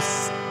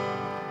chorus.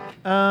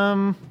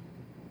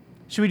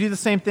 Should we do the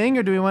same thing,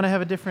 or do we want to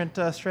have a different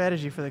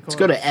strategy for the chorus? Let's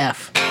go to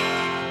F.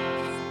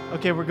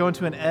 Okay, we're going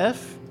to an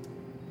F.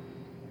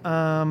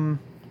 How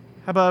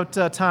about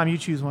Tom? You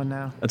choose one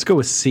now. Let's go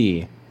with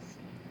C.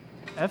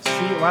 F, C.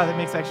 Wow, that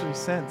makes actually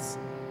sense.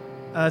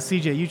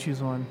 CJ, you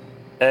choose one.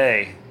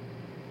 A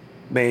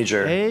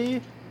major.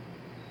 A.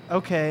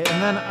 Okay,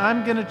 and then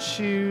I'm gonna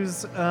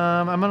choose.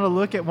 I'm gonna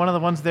look at one of the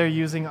ones they're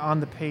using on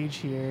the page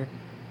here.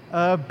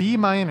 B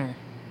minor.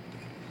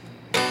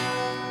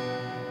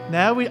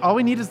 Now all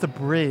we need is the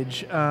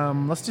bridge.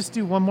 Let's just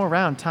do one more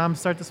round. Tom,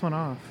 start this one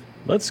off.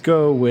 Let's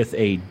go with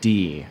a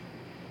D.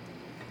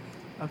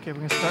 Okay, we're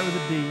gonna start with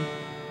a D.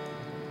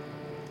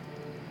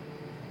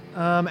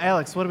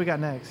 Alex, what do we got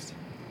next?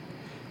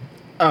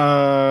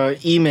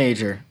 E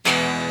major. We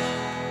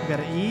got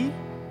an E.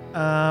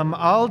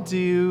 I'll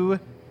do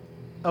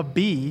a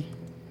B.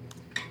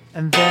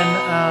 And then,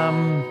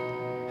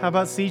 how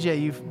about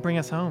CJ? You bring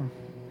us home.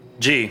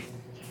 G.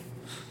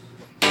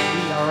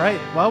 All right.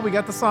 Well, we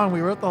got the song. We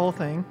wrote the whole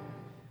thing.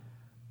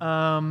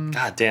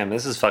 God damn,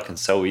 this is fucking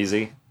so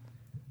easy.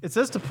 It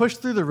says to push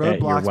through the you're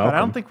roadblocks, but I welcome.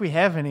 don't think we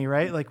have any,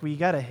 right? Like, we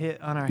got a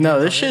hit on our No,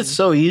 hands this already. shit's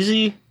so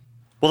easy.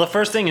 Well, the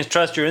first thing is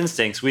trust your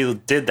instincts. We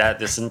did that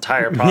this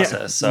entire Yeah,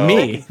 process. So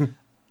me.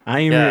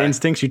 I am Yeah. your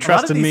instincts. You A lot of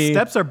trusted these me.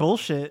 steps are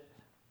bullshit.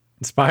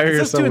 Inspire It says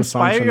yourself to with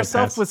songs inspire from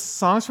yourself the past. with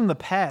songs from the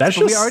past. That's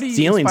but we just already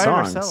stealing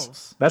inspired songs.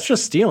 ourselves. That's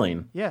just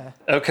stealing. Yeah.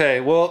 Okay,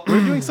 well,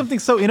 We're doing something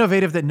so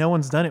innovative that no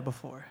one's done it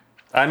before.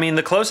 I mean,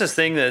 the closest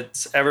thing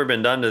that's ever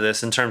been done to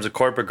this in terms of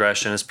chord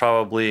progression is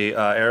probably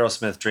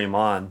Aerosmith "Dream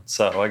On."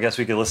 So I guess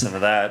we could listen to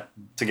that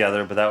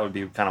together, but that would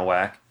be kind of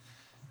whack.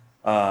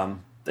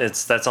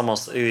 That's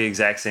almost the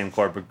exact same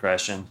chord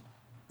progression.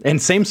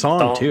 And same song,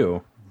 Don't-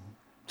 too.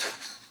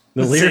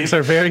 The lyrics Same-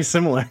 are very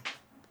similar.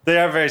 They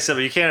are very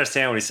similar. You can't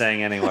understand what he's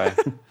saying anyway.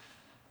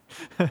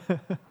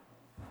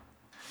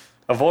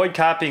 Avoid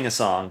copying a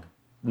song,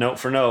 note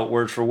for note,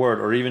 word for word,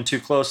 or even too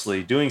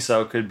closely. Doing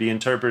so could be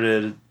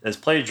interpreted as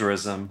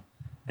plagiarism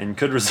and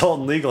could result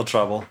in legal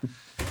trouble.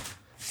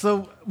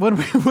 So when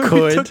we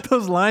took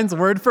those lines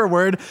word for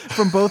word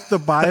from both the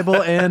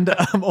Bible and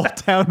Old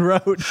Town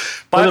Road. Well, the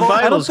Bible-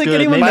 I don't Bible's think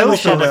good. anyone Maybe we knows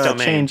should public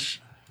domain.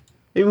 change.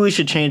 Maybe we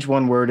should change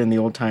one word in the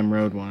Old Time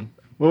Road one.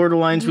 What were the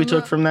lines we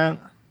took from that?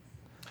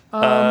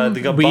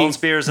 The bone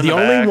spears in the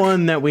only back.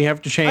 one that we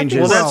have to change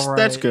think is we're Well, all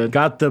that's right. good.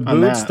 got the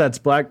on boots that. that's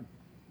black.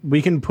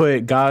 We can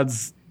put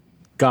God's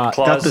got.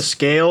 Claws. Got the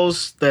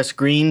scales that's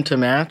green to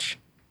match.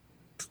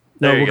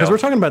 There No, you because go. we're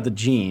talking about the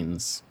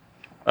jeans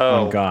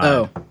Oh, on God.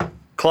 Oh,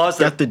 claws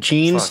got the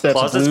jeans fuck, that's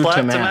claws blue black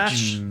to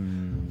match.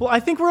 Well, I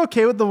think we're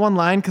okay with the one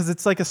line because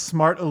it's like a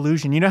smart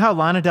illusion. You know how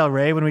Lana Del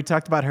Rey, when we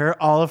talked about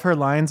her, all of her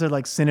lines are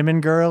like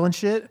Cinnamon Girl and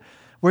shit?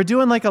 We're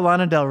doing like a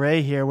Lana Del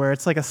Rey here where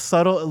it's like a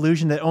subtle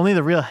illusion that only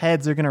the real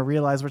heads are going to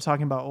realize we're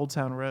talking about Old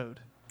Town Road.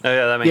 Oh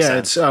yeah, that makes Yeah,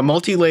 sense. it's a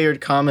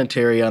multi-layered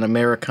commentary on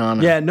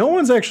Americana. Yeah, no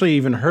one's actually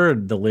even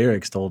heard the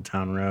lyrics to Old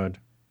Town Road.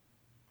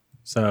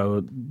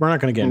 So we're not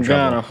going to get in I'm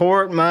trouble. gonna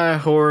hort my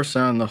horse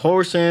on the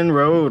horsing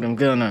road. I'm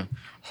gonna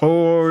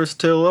horse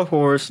till a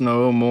horse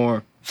no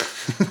more.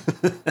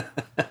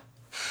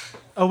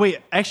 Oh, wait.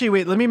 Actually,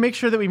 wait. Let me make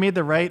sure that we made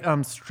the right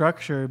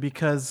structure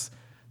because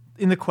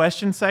in the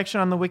question section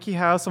on the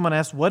WikiHow, someone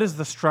asked, what is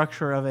the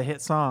structure of a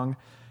hit song?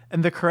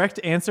 And the correct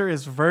answer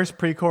is verse,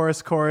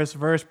 pre-chorus, chorus,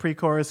 verse,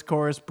 pre-chorus,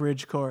 chorus,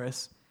 bridge,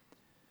 chorus.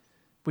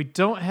 We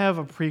don't have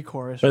a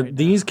pre-chorus But right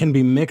these can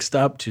be mixed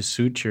up to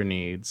suit your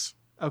needs.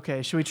 now.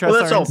 Okay, should we trust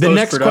Well, that's our all The instincts?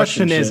 next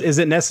Post-production question shit. is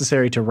it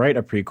necessary to write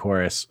a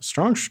pre-chorus?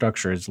 Strong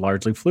structure is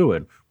largely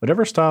fluid.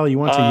 Whatever style you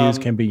want to use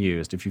can be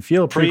used. If you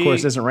feel a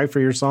pre-chorus isn't right for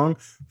your song,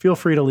 feel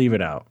free to leave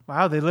it out.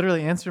 Wow, they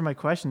literally answered my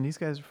question. These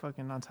guys are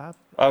fucking on top.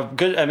 A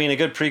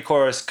good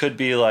pre-chorus could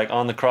be like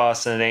on the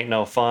cross and it ain't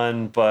no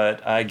fun,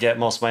 but I get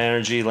most of my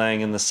energy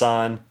laying in the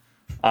sun.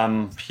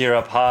 I'm here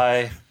up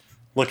high,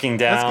 looking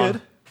down. That's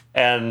good.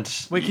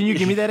 And Wait, can you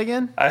give me that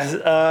again?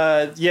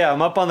 yeah,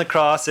 I'm up on the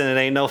cross and it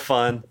ain't no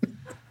fun.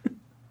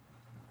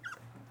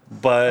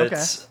 But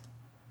Okay.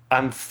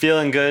 I'm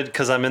feeling good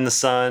because I'm in the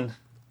sun.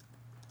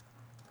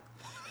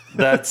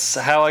 That's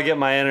how I get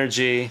my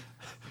energy.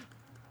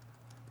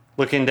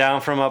 Looking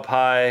down from up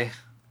high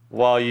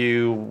while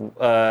you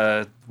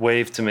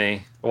wave to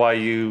me. While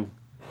you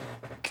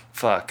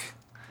fuck.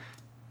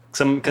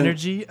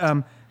 Energy,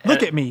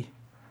 look at me.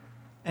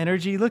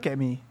 Energy, look at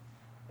me.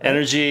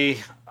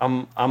 Energy.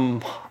 I'm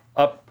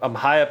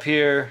high up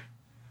here.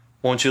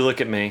 Won't you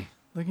look at me?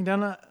 Looking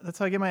down, that's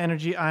how I get my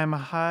energy. I'm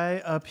high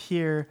up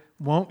here.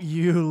 Won't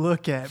you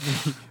look at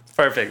me?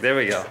 Perfect. There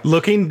we go.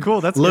 Looking Cool,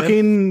 that's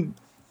looking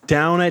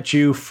down at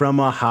you from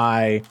a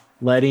high,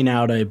 letting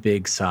out a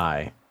big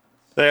sigh.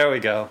 There we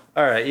go.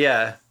 All right.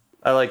 Yeah,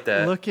 I like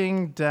that.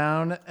 Looking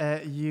down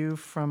at you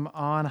from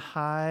on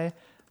high,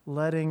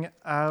 letting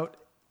out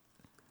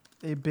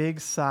a big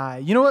sigh.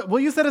 You know what?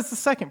 We'll use that as the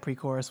second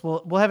pre-chorus.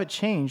 We'll have it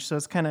changed, so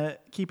it's kind of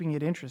keeping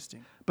it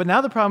interesting. But now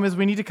the problem is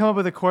we need to come up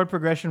with a chord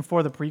progression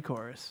for the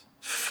pre-chorus.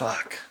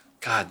 Fuck.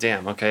 God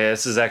damn. Okay,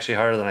 this is actually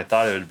harder than I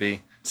thought it would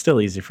be. Still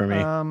easy for me.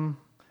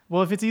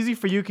 Well, if it's easy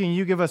for you, can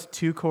you give us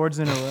two chords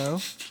in a row?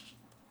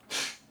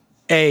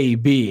 A,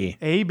 B.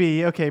 A,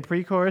 B. Okay,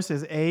 pre-chorus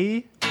is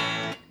A,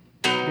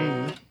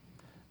 B.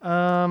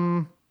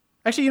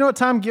 Actually, you know what,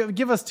 Tom?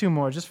 Give us two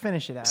more. Just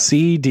finish it out.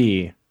 C,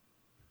 D.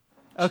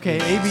 Okay,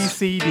 A, B,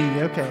 C, D.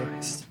 Okay.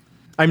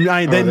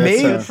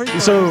 That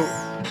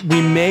so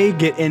we may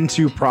get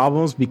into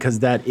problems because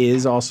that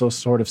is also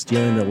sort of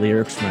stealing the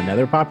lyrics from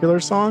another popular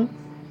song.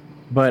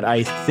 But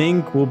I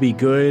think we'll be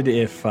good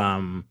if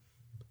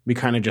we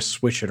kind of just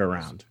switch it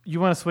around. You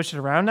want to switch it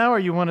around now, or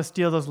you want to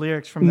steal those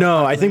lyrics from?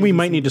 No, I think we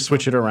might need to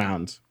switch it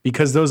around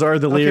because those are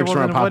the lyrics well,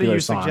 from a then what do popular you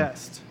song.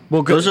 suggest?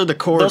 Well, Those are the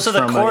chords Those are the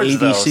from chords,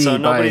 though, ABC so by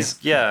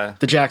nobody's. Yeah.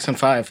 the Jackson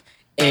 5.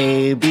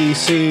 A, B,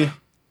 C,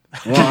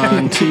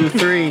 1, 2,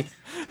 3.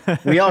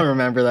 We all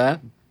remember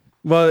that.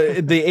 well,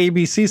 the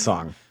ABC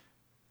song.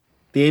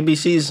 The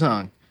ABC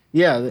song.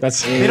 Yeah.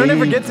 That's They don't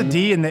ever get to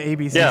D in the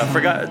ABC. Yeah.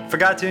 song.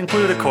 Forgot to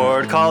include a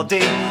chord called D.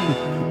 It's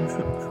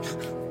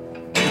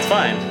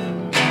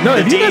fine. no.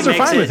 If the you D guys are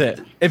makes fine it- with it,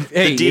 if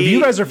D-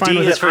 you guys are fine D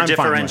with is it, for I'm fine with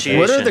differentiation. it.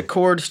 What are the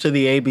chords to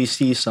the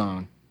ABC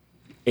song?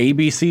 A,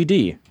 B, C,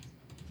 D.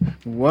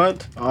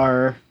 What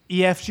are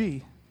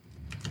EFG.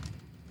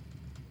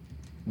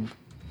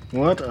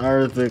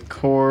 the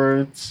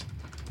chords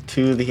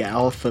to the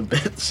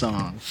alphabet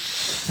song?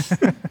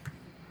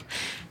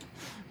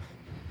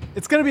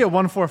 It's gonna be a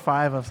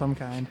 1-4-5 of some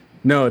kind.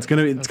 No, it's got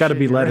to shit,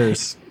 be you're right.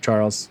 letters,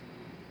 Charles.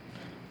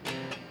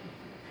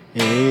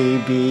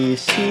 A, B,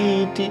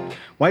 C, D.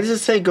 Why does it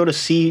say go to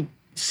C,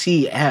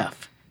 C,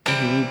 F?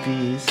 A,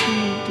 B, C,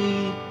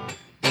 D.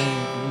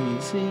 A,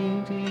 B,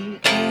 C, D. E,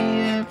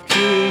 F,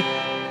 G.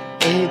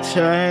 H,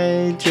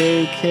 I,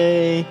 J,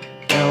 K.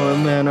 L,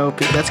 M, N, O,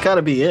 P. That's got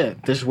to be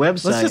it. This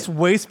website. Let's just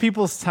waste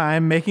people's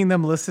time making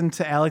them listen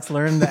to Alex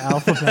learn the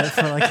alphabet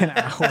for like an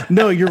hour.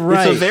 No, you're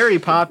right. It's a very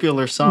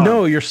popular song.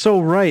 No, you're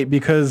so right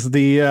because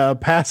the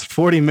past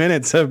 40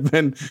 minutes have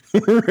been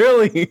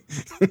really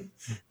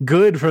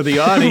good for the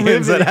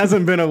audience that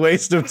hasn't been a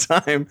waste of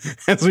time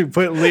as we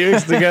put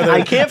lyrics together.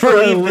 I can't for a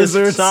believe this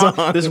Lizard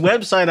song. This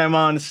website I'm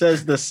on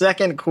says the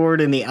second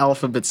chord in the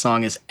alphabet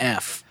song is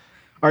F.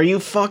 Are you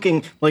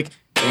fucking like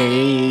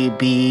A,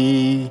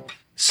 B,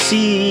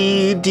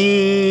 C,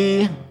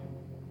 D?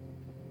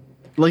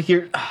 Like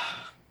you're.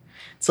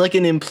 It's like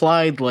an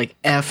implied like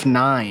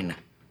F9.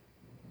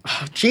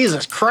 Oh,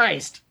 Jesus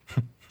Christ.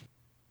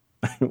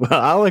 Well,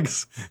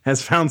 Alex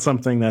has found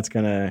something that's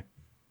gonna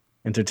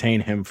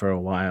entertain him for a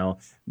while,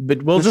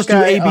 but we'll just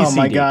guy- do ABCD. oh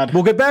my God.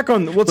 We'll get back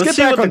on. Let's get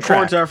see back what on the track.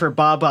 chords are for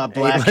Baba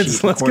Black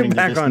Sheep. Let's according get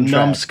back to this on track.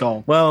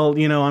 numbskull. Well,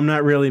 I'm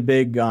not really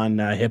big on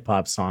hip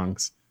hop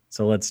songs,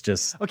 so let's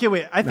just Okay,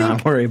 wait. I think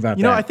not worry about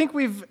you know. that. I think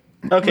we've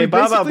Okay, we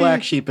Baba basically-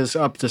 Black Sheep is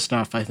up to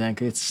snuff, I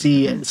think. It's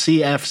C,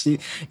 F, C.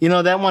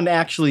 That one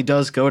actually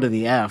does go to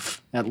the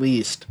F, at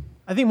least.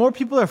 I think more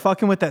people are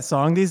fucking with that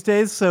song these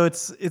days, so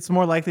it's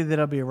more likely that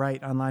it'll be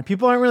right online.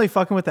 People aren't really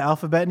fucking with the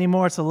alphabet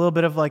anymore. It's a little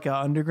bit of like an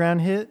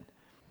underground hit.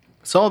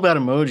 It's all about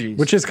emojis.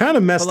 Which is kind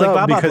of messed But like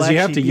up Baba because you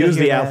Black have to Sheep, you use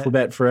hear the that.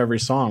 alphabet for every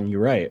song. You're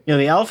right.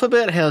 the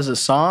alphabet has a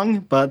song,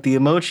 but the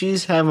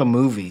emojis have a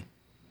movie.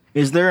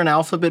 Is there an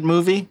alphabet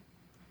movie?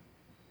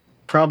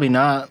 Probably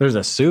not. There's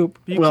a soup.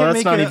 You Well, can't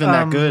that's make not even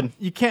that good.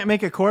 You can't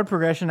make a chord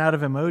progression out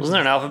of emojis. Wasn't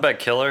there an alphabet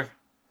killer?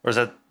 Or is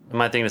that, am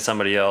I thinking of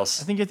somebody I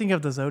else? think you're thinking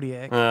of the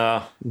Zodiac.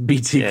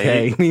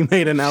 BTK. Yeah, We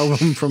made an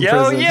album from Yeah,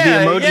 prison. yeah,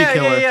 The emoji yeah,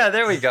 killer. yeah,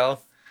 there we go.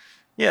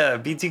 Yeah,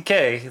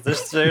 BTK.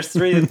 There's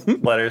 3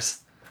 letters.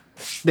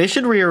 They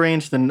should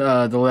rearrange the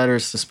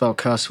letters to spell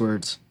cuss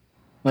words.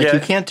 Like, Yeah. you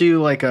can't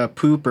do, like, a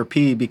poop or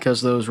pee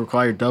because those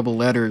require double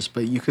letters,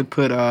 but you could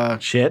put,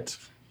 Shit.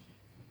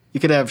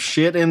 you could have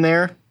shit in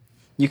there.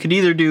 You could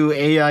either do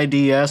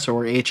AIDS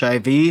or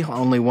HIV,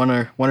 only one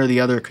or the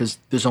other, because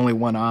there's only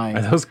one Are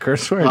I. those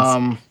curse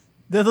words?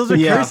 Those are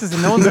Yeah. curses,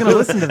 and no one's gonna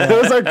listen to that.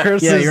 Those are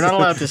curses. Yeah, you're not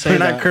allowed to say They're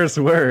that. not curse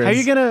words. How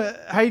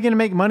are you gonna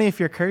make money if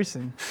you're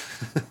cursing?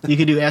 You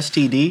could do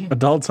STD,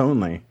 Adults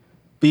only.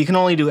 but you can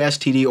only do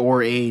STD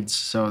or AIDS,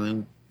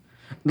 so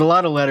a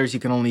lot of letters you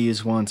can only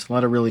use once. A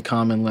lot of really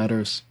common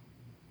letters.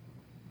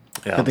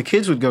 Yeah. But the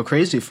kids would go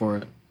crazy for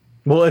it.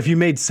 Well, if you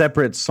made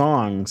separate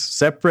songs,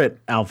 separate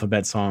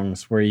alphabet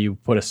songs, where you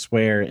put a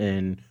swear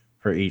in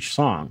for each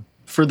song.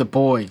 For the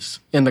boys.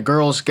 And the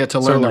girls get to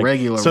learn the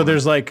regular So one.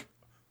 there's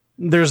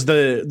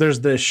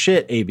the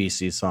shit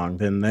ABC song,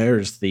 then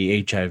there's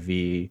the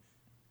HIV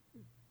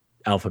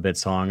alphabet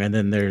song, and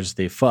then there's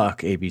the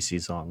fuck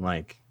ABC song.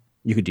 Like,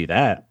 you could do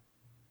that.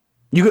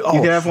 You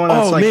could have one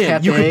that's like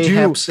Hep A,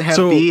 Hep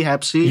B,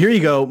 Hep C. Here you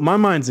go. My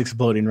mind's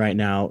exploding right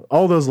now.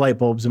 All those light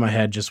bulbs in my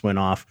head just went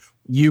off.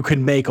 You could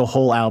make a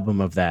whole album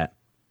of that.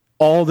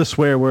 All the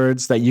swear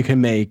words that you can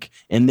make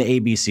in the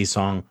ABC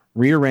song,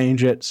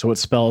 rearrange it so it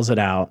spells it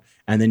out,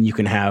 and then you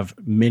can have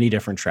many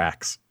different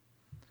tracks.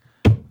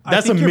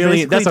 That's think a you're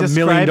million. That's basically $1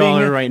 million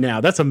describing- right now.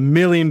 That's $1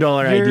 million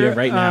idea You're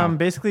right now.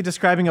 basically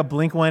describing a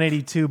Blink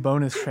 182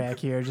 bonus track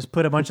here. Just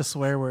put a bunch of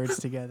swear words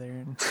together.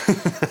 And...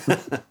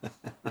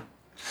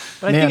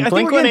 But Man, I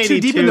think we're getting too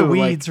deep in the 182,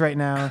 like- weeds right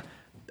now.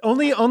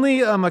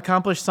 Only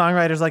accomplished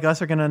songwriters like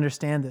us are going to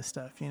understand this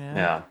stuff. You know.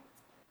 Yeah.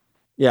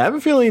 Yeah, I have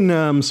a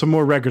feeling some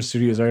more record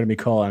studios are going to be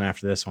calling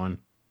after this one.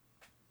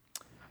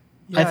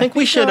 Yeah, I think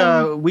we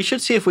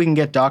should see if we can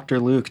get Dr.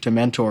 Luke to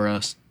mentor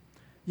us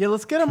Yeah,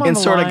 let's get him on and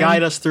the sort line. of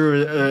guide us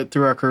through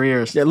our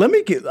careers. Yeah,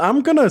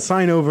 I'm going to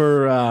sign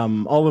over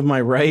all of my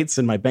rights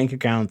and my bank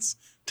accounts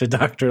to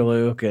Dr.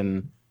 Luke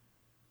and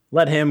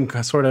let him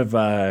sort of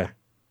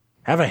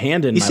have a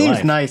hand in He my seems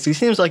life. nice. He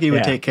seems like he would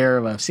Yeah. take care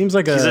of us. Seems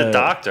like He's a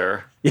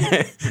doctor.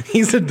 Yeah,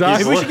 he's a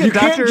doctor. we should You get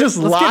can't Dr. just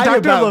let's get lie Dr.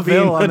 about LaVille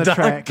being on a the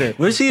track. doctor.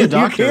 What is he a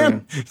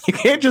doctor? You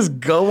can't just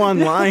go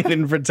online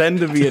and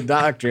pretend to be a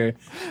doctor.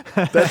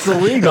 That's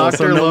illegal.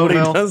 So Dr. nobody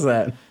Lovell. does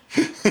that.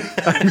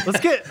 Let's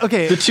get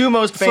okay. The two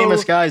most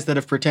famous So- guys that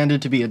have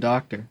pretended to be a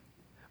doctor.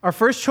 Our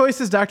first choice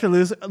is Dr.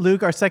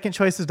 Luke. Our second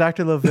choice is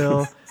Dr.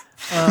 LaVille.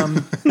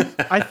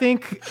 I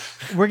think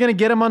we're going to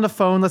get him on the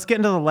phone. Let's get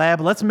into the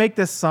lab. Let's make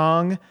this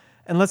song,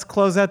 and let's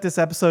close out this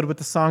episode with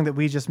the song that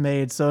we just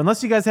made. So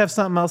unless you guys have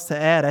something else to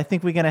add, I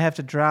think we're going to have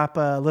to drop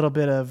a little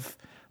bit of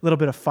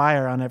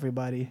fire on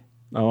everybody.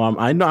 Oh,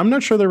 I'm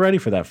not sure they're ready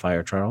for that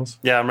fire, Charles.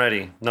 Yeah, I'm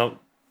ready. No,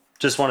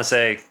 just want to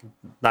say,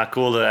 not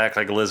cool to act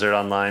like a lizard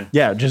online.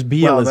 Yeah, just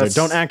be Well, a lizard. that's-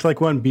 Don't act like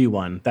one, be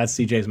one. That's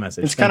CJ's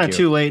message. It's kind of Thank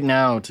you. too late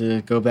now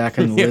to go back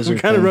on the Yeah, lizard we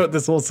kind of thing. wrote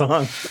this whole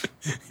song.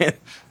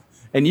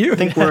 And you I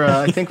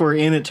think we're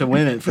in it to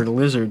win it for the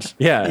lizards.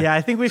 yeah. Yeah,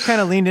 I think we've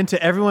kind of leaned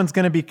into everyone's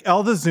going to be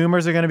all the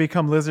Zoomers are going to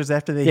become lizards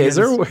after they. Yeah,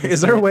 hear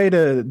is there a way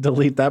to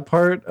delete that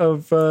part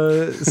of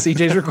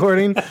CJ's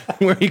recording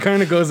where he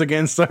kind of goes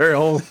against our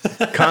whole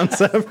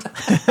concept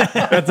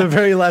at the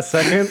very last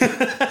second?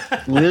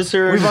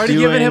 Lizard. We've already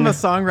doing, given him a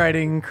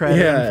songwriting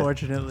credit, Yeah.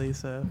 unfortunately.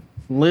 So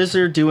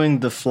lizard doing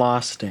the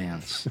floss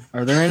dance.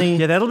 Are there any?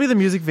 yeah, that'll be the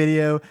music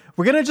video.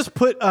 We're gonna just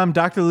put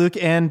Dr. Luke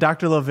and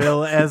Dr.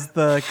 LaVille as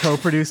the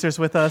co-producers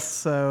with us.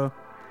 So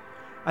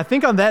I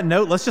think on that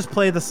note, let's just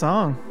play the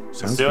song.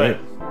 Sounds Do great. it.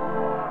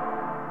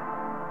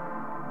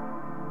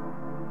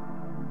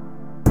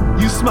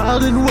 You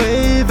smiled and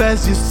wave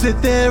as you sit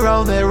there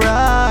on that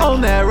rock. On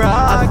that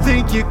rock. I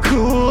think you're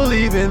cool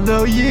even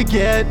though you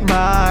get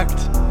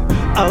mocked.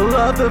 I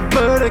love the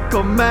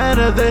vertical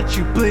manner that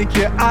you blink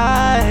your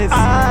eyes.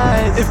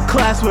 If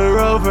class were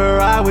over,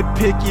 I would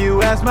pick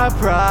you as my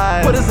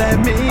prize. What does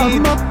that mean?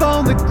 I'm up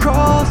on the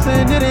cross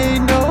and it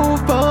ain't no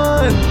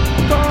fun.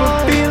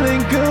 But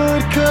feeling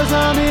good cause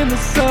I'm in the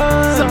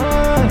sun.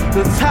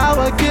 That's how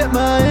I get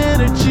my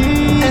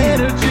energy.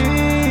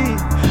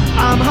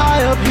 I'm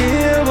high up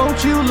here,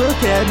 won't you look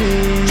at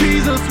me?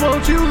 Jesus,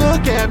 won't you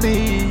look at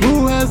me?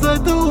 Who has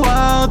let the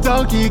wild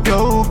donkey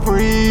go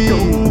free?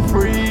 Go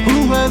free.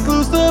 Who has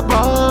loosed the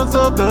bonds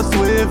of the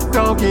swift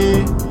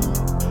donkey?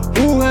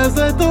 Who has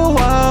let the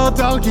wild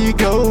donkey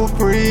go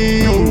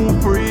free? Go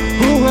free.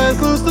 Who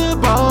has loosed the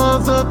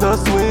bonds of the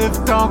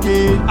swift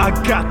donkey? I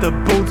got the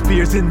bone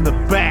spears in the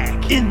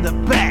back. In the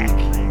back.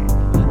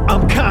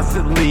 I'm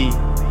constantly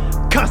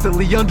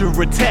under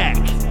attack.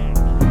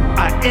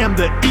 I am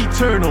the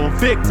eternal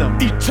victim.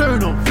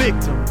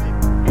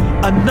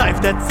 A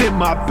knife that's in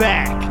my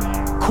back.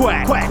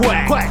 Quack, quack,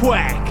 quack, quack,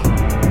 quack.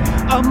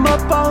 I'm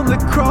up on the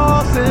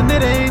cross and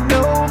it ain't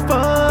no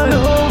fun.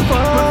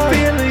 But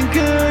feeling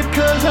good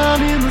cause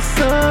I'm in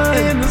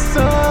the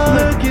sun.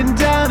 Looking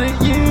down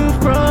at you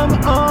from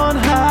on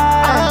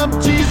high. I'm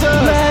Jesus,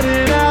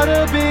 letting out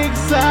a big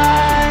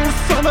sigh. The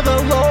Son of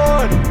the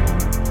Lord,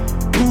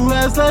 who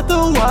has let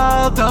the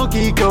wild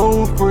donkey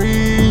go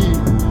free?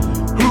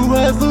 Who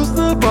has loosed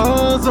the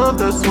bonds of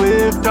the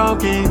swift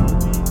donkey?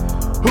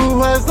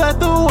 Who has let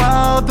the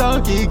wild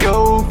donkey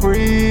go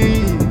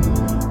free?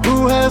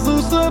 Who has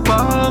loosed the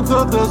bonds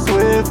of the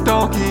swift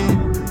donkey?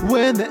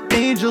 When the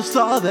angels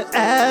saw the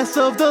ass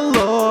of the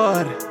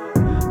Lord,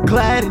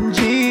 clad in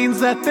jeans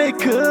that they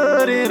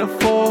couldn't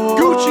afford,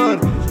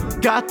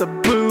 Gucci got the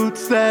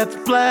boots that's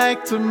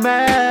black to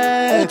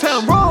match. Old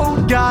Town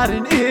Road got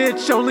an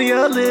itch only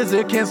a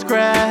lizard can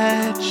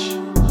scratch.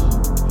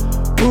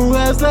 Who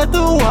has let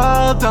the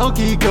wild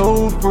donkey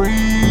go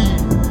free?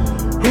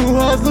 Who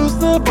has loosed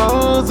the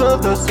bonds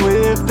of the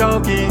swift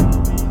donkey?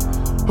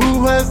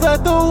 Who has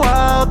let the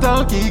wild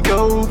donkey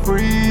go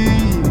free?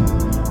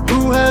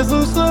 Who has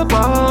loosed the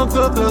bonds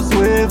of the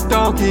swift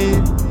donkey?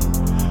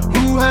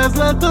 Who has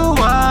let the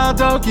wild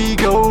donkey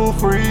go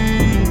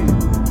free?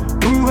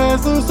 Who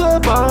has loosed the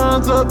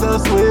bonds of the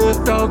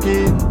swift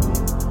donkey?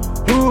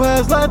 Who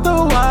has let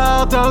the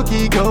wild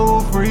donkey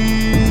go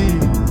free?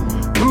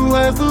 Who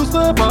has loosed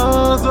the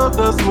bonds of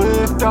the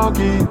swift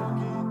donkey?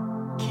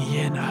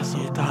 ¿Quién ha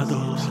soltado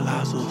los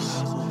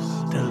lazos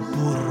del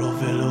burro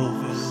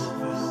veloz?